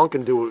pass Punk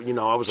and do it. You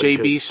know, I was like,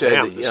 JB said,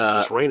 damn,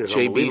 this reign is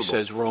unbelievable. JB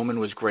says Roman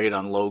was great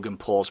on Logan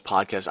Paul's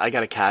podcast. I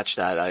got to catch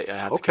that. I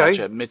have to Okay. catch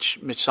it. Mitch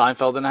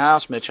Seinfeld in the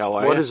house. Mitch, how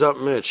are you? What is up,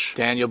 Mitch?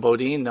 Daniel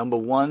Bodine, number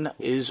 1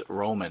 is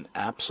Roman.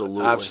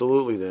 Absolutely.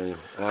 Absolutely, Daniel.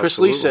 Chris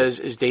Lee Absolutely. says,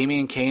 is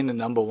Damian Kane the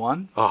number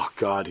 1? Oh,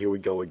 God, here we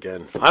go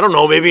again. I don't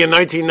know, maybe in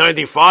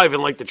 1995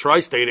 in like the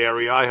tri-state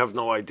area. I have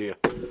no idea.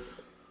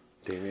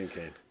 Damian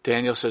Kane.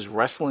 Daniel says,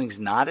 wrestling's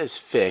not as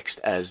fixed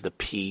as the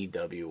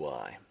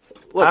PWI.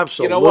 Look,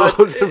 Absolutely. you know what?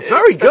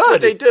 Very good. That's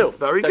what they do.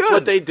 Very That's good.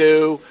 what they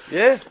do.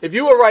 Yeah. If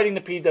you were writing the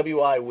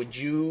PWI, would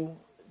you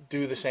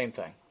do the same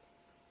thing?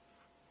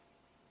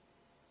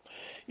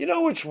 You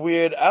know, it's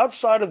weird.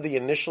 Outside of the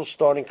initial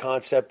starting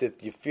concept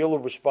that you feel a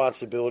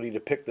responsibility to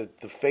pick the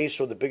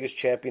face or the biggest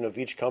champion of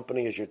each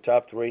company as your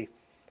top 3,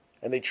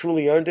 and they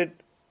truly earned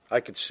it, I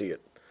could see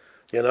it.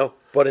 You know?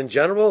 But in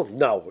general,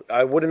 no.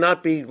 I would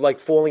not be like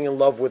falling in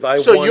love with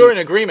So you're in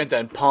agreement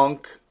then,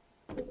 Punk,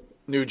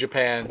 New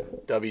Japan,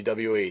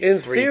 WWE. In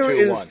 3, theory,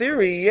 2, in 1.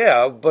 theory,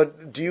 yeah.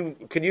 But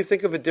can you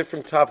think of a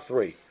different top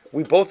 3?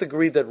 We both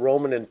agreed that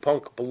Roman and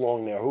Punk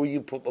belong there. Who are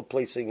you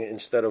placing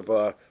instead of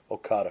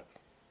Okada?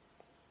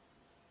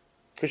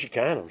 Because you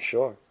can, I'm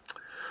sure.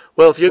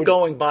 Well, if you're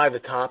going by the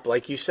top,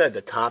 like you said,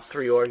 the top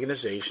 3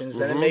 organizations,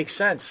 then it makes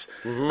sense.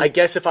 I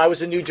guess if I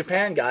was a New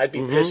Japan guy, I'd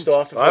be pissed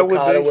off if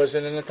Okada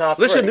wasn't in the top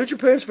 3. Listen, New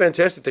Japan's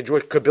fantastic. They drew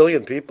a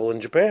kabillion people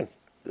in Japan.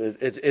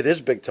 It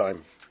is big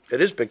time. It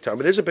is big time.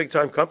 It is a big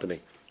time company.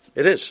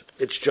 It is.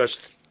 It's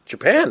just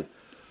Japan.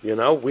 You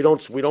know, we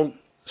don't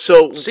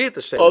see it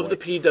the same way. Of the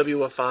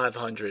PWF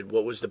 500,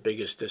 what was the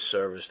biggest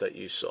disservice that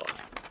you saw?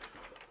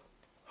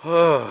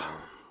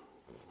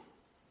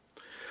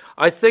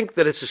 I think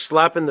that it's a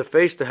slap in the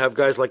face to have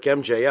guys like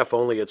MJF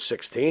only at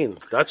 16.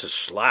 That's a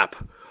slap.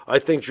 I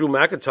think Drew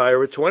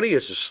McIntyre at 20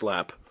 is a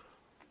slap.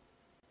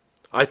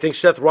 I think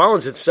Seth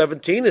Rollins at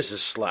 17 is a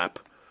slap.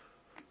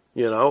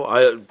 You know,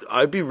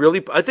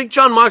 I think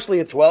Jon Moxley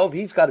at 12,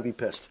 he's got to be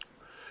pissed.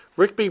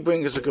 Rick B.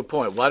 brings a good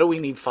point. Why do we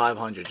need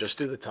 500? Just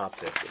do the top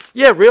 50.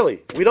 Yeah,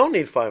 really. We don't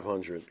need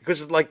 500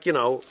 because, like, you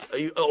know,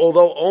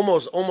 although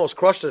almost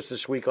crushed us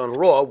this week on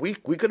Raw, we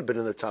could have been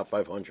in the top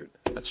 500.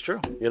 That's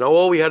true. You know,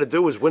 all we had to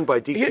do was win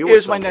by DQ.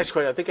 Here's my next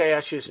question. I think I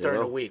asked you this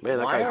during the week. Man,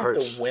 that why guy aren't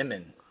hurts. the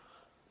women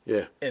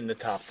in the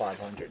top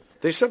 500?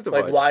 They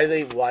subdivided.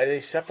 Like, why are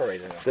they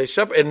separating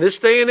them? In this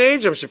day and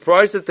age, I'm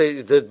surprised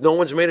that no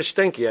one's made a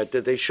stink yet.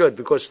 That they should,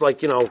 because,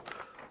 like, you know,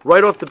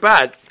 right off the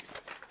bat,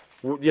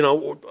 you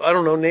know, I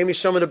don't know. Name me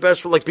some of the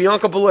best, like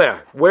Bianca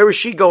Belair. Where is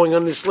she going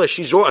on this list?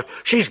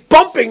 She's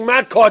bumping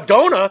Matt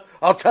Cardona.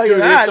 I'll tell you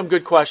Dude, that. there's some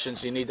good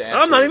questions you need to answer.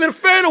 I'm not even a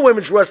fan of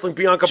women's wrestling.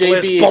 Bianca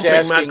Belair's JB is bumping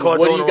asking, Matt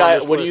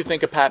Cardona. what do you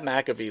think of Pat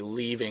McAfee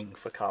leaving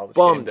for College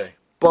Game Day?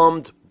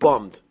 Bummed.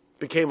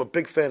 Became a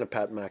big fan of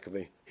Pat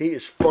McAfee. He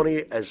is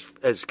funny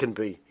as can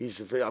be.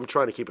 I'm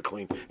trying to keep it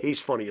clean. He's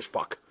funny as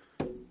fuck.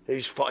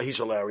 He's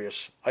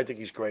hilarious. I think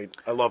he's great.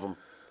 I love him.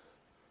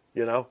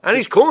 You know, and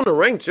he's cool in the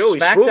ring too.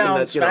 He's proven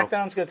that.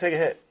 SmackDown's going to take a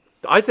hit.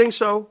 I think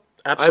so.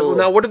 Absolutely.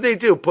 Now, what did they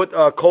do? Put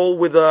Cole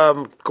with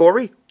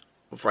Corey?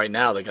 Right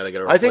now, they got to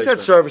get a I think replacement.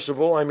 that's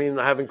serviceable. I mean,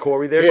 having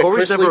Corey there. Yeah,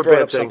 Corey's Chris never Lee a brought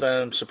bad up thing. something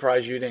I'm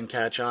surprised you didn't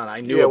catch on. I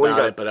knew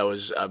about it, but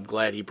I'm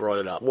glad he brought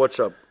it up. What's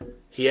up?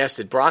 He asked,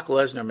 did Brock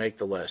Lesnar make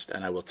the list?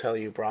 And I will tell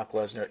you, Brock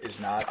Lesnar is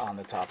not on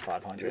the top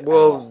 500.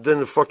 Well,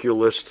 then fuck your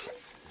list,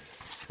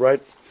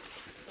 right?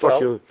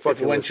 If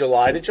you went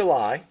July to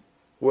July.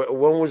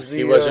 When was the?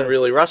 He wasn't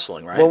really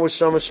wrestling, right? When was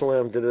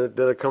SummerSlam? Did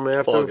it come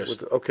after?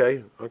 August.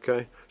 Okay.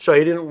 So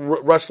he didn't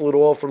wrestle at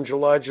all from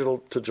July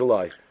to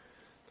July.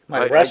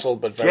 Might have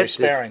wrestled, but very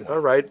sparingly. All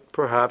right,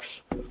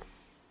 perhaps.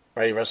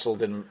 Right, he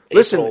wrestled in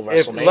April WrestleMania.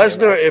 If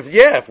Lesnar, right?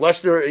 if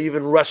Lesnar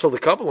even wrestled a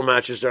couple of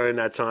matches during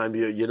that time,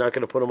 you're not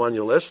going to put him on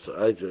your list.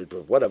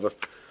 Whatever.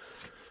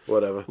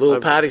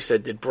 Little Patty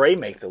said, "Did Bray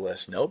make the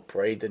list?" Nope,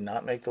 Bray did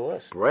not make the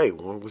list. Bray.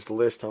 When was the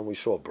last time we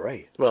saw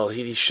Bray? Well,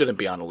 he shouldn't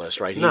be on the list,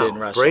 right? He didn't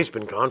wrestle. Bray's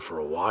been gone for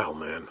a while,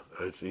 man.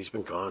 He's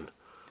been gone.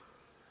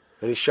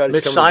 And he's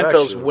Mitch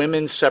Seinfeld's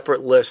women's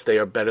separate list, they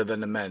are better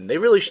than the men. They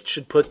really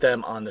should put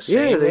them on the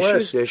same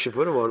list. They should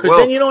put them on. Because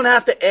then you don't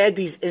have to add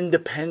these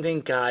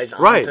independent guys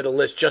onto the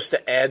list just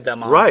to add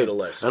them onto the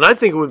list. And I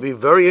think it would be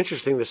very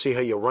interesting to see how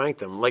you rank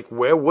them. Like,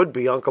 where would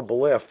Bianca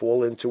Belair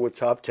fall into a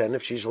top 10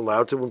 if she's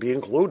allowed to be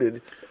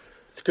included?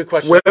 It's a good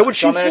question. Where would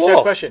she fall? I'm going to ask you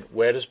a question.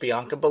 Where does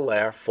Bianca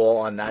Belair fall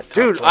on that top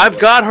 20 list? I've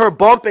got her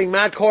bumping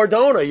Matt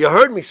Cardona. You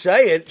heard me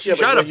say it. She's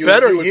had a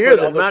better year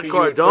than Matt Cardona.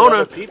 You would put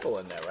other people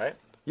in there, right?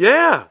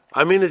 Yeah.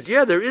 I mean,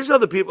 there is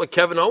other people.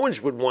 Kevin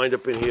Owens would wind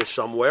up in here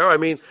somewhere. I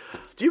mean,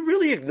 do you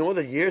really ignore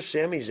the year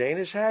Sami Zayn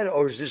has had,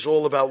 or is this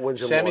all about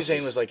wins and losses? Sami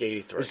Zayn was like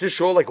 83. Is this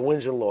all like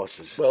wins and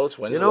losses? Well, it's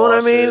wins and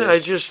losses. You know what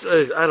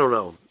I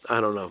mean? I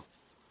don't know.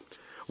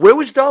 Where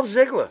was Dolph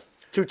Ziggler?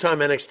 Two-time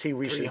NXT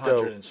recent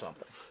 300 and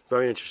something.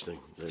 Very interesting.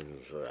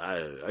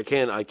 I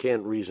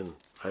can't reason.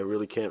 I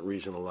really can't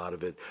reason a lot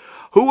of it.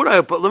 Who would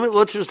I? But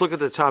let's just look at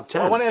the top 10.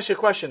 Well, I want to ask you a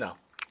question though.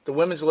 The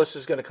women's list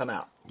is going to come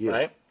out,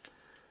 right?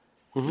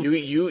 Mm-hmm.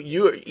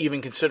 You are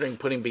even considering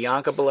putting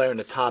Bianca Belair in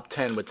the top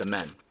 10 with the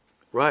men,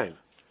 right?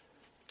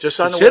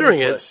 Just on the women's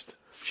list.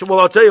 Well,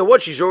 I'll tell you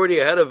what. She's already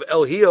ahead of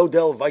El Hijo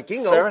del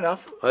Vikingo. Fair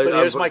enough. But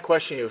here's my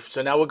question to you.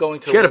 So now we're going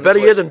to. She had a better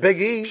year than Big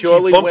E.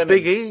 Purely women.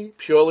 Big E.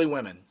 Purely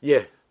women.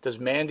 Yeah. Does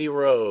Mandy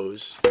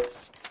Rose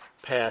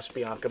pass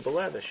Bianca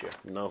Belair this year?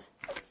 No.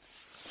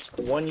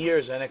 1 year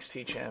as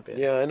NXT champion.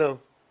 Yeah, I know.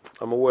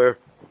 I'm aware.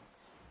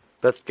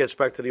 That gets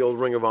back to the old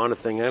Ring of Honor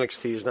thing.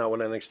 NXT is not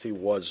what NXT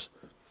was.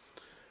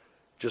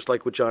 Just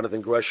like with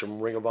Jonathan Gresham,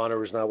 Ring of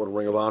Honor is not what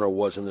Ring of Honor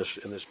was in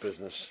this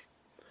business.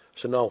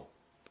 So no,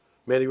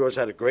 Mandy Rose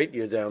had a great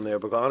year down there.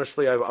 But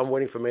honestly, I'm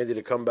waiting for Mandy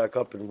to come back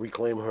up and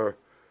reclaim her.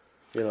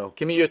 You know.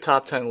 Give me your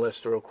top 10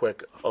 list real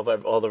quick of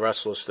all the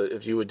wrestlers that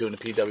if you were doing the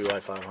PWI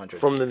 500.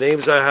 From the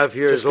names I have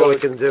here is all I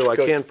can do. I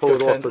can't pull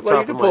it off the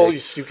top of my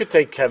head. You could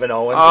take Kevin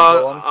Owens.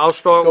 I'll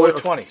start with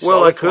 20.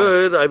 Well, I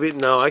could. I mean,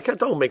 no, I can't.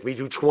 Don't make me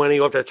do 20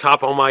 off the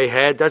top of my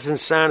head. That's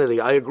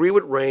insanity. I agree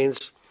with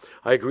Reigns.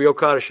 I agree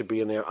Okada should be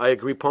in there. I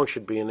agree Punk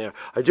should be in there.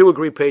 I do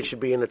agree Page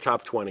should be in the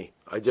top 20.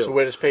 I do. So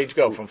where does Page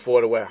go? From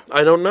 4 to where?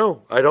 I don't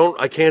know.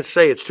 I can't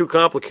say. It's too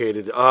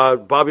complicated.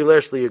 Bobby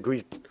Lashley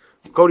agreed.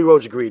 Cody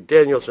Rhodes agreed.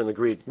 Danielson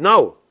agreed.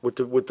 No. With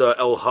the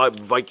El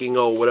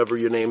Vikingo, whatever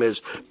your name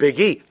is. Big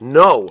E.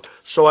 No.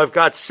 So I've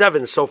got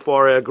 7 so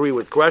far. I agree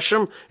with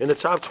Gresham in the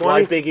top 20.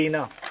 Why Big E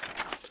no?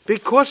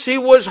 Because he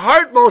was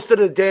hurt most of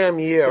the damn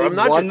year. He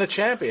won the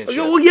championship.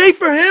 Well, yay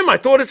for him. I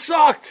thought it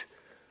sucked.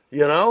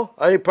 You know,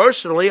 I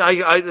personally,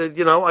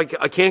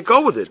 I can't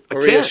go with it.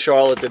 Maria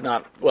Charlotte did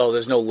not. Well,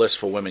 there's no list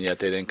for women yet.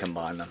 They didn't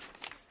combine them.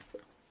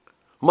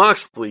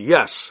 Moxley,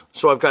 yes.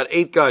 So I've got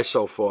 8 guys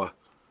so far.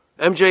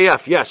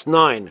 MJF, yes,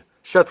 9.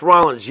 Seth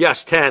Rollins,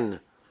 yes, 10.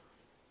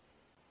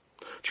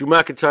 Drew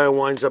McIntyre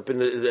winds up at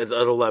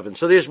 11.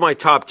 So there's my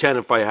top 10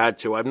 if I had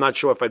to. I'm not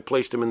sure if I'd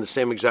placed them in the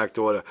same exact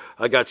order.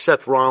 I got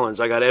Seth Rollins.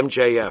 I got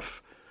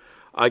MJF.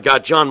 I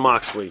got Jon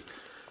Moxley.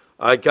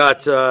 I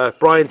got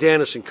Bryan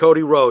Danielson,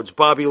 Cody Rhodes,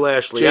 Bobby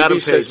Lashley, Adam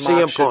Page, CM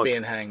Punk. Should be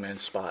in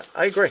Hangman's spot.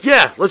 I agree.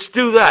 Yeah, let's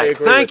do that.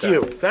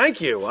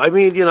 Thank you. I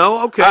mean,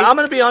 okay. I'm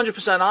going to be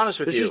 100% honest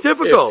with you. This is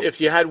difficult.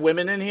 If you had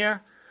women in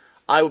here,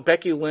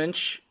 Becky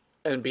Lynch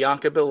and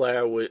Bianca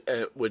Belair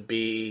would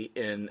be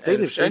in,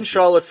 and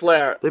Charlotte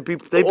Flair. They'd be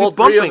all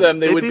bumping. Three of them,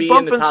 they would be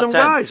in the top 10.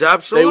 Guys,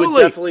 absolutely. They would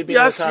definitely be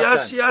in the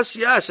top 10.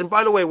 Yes. And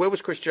by the way, where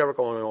was Chris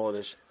Jericho in all of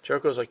this?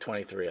 Jericho's like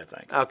 23, I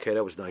think. Okay,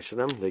 that was nice of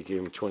them. They gave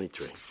him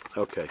 23.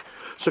 Okay.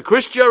 So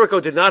Chris Jericho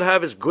did not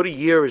have as good a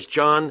year as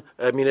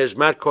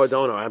Matt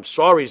Cardona. I'm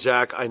sorry,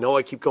 Zach. I know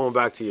I keep going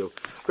back to you.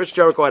 Chris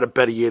Jericho had a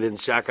better year than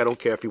Zach. I don't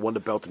care if he won the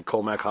belt in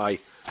Comac High.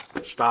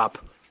 Stop.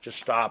 Just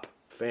stop.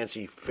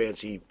 Fancy,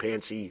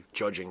 pantsy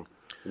judging.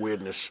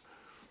 Weirdness.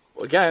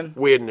 Again.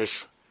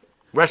 Weirdness.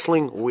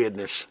 Wrestling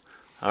weirdness.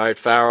 All right,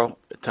 Farrell,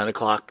 at 10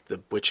 o'clock,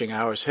 the witching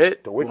hours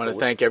hit. We want to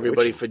thank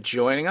everybody for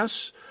joining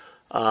us.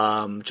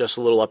 Just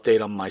a little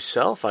update on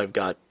myself. I've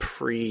got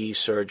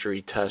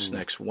pre-surgery tests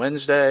next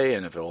Wednesday,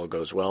 and if it all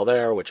goes well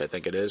there, which I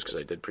think it is because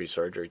I did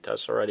pre-surgery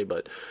tests already,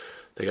 but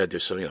they got to do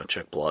some,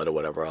 check blood or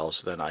whatever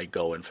else. Then I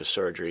go in for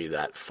surgery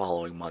that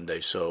following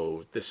Monday.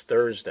 So this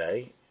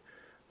Thursday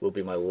will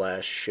be my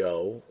last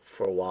show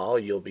for a while.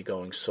 You'll be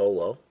going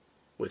solo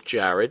with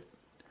Jared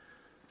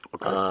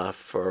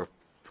for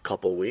a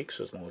couple of weeks,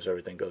 as long as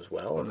everything goes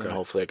well. And then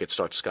hopefully I could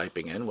start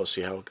Skyping in. We'll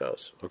see how it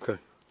goes. Okay.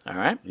 All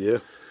right? Yeah.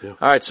 All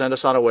right, send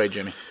us on our way,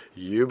 Jimmy.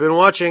 You've been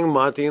watching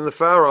Monty and the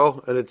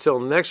Pharaoh, and until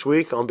next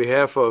week, on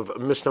behalf of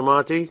Mr.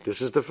 Monty,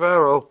 this is the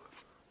Pharaoh.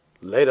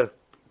 Later.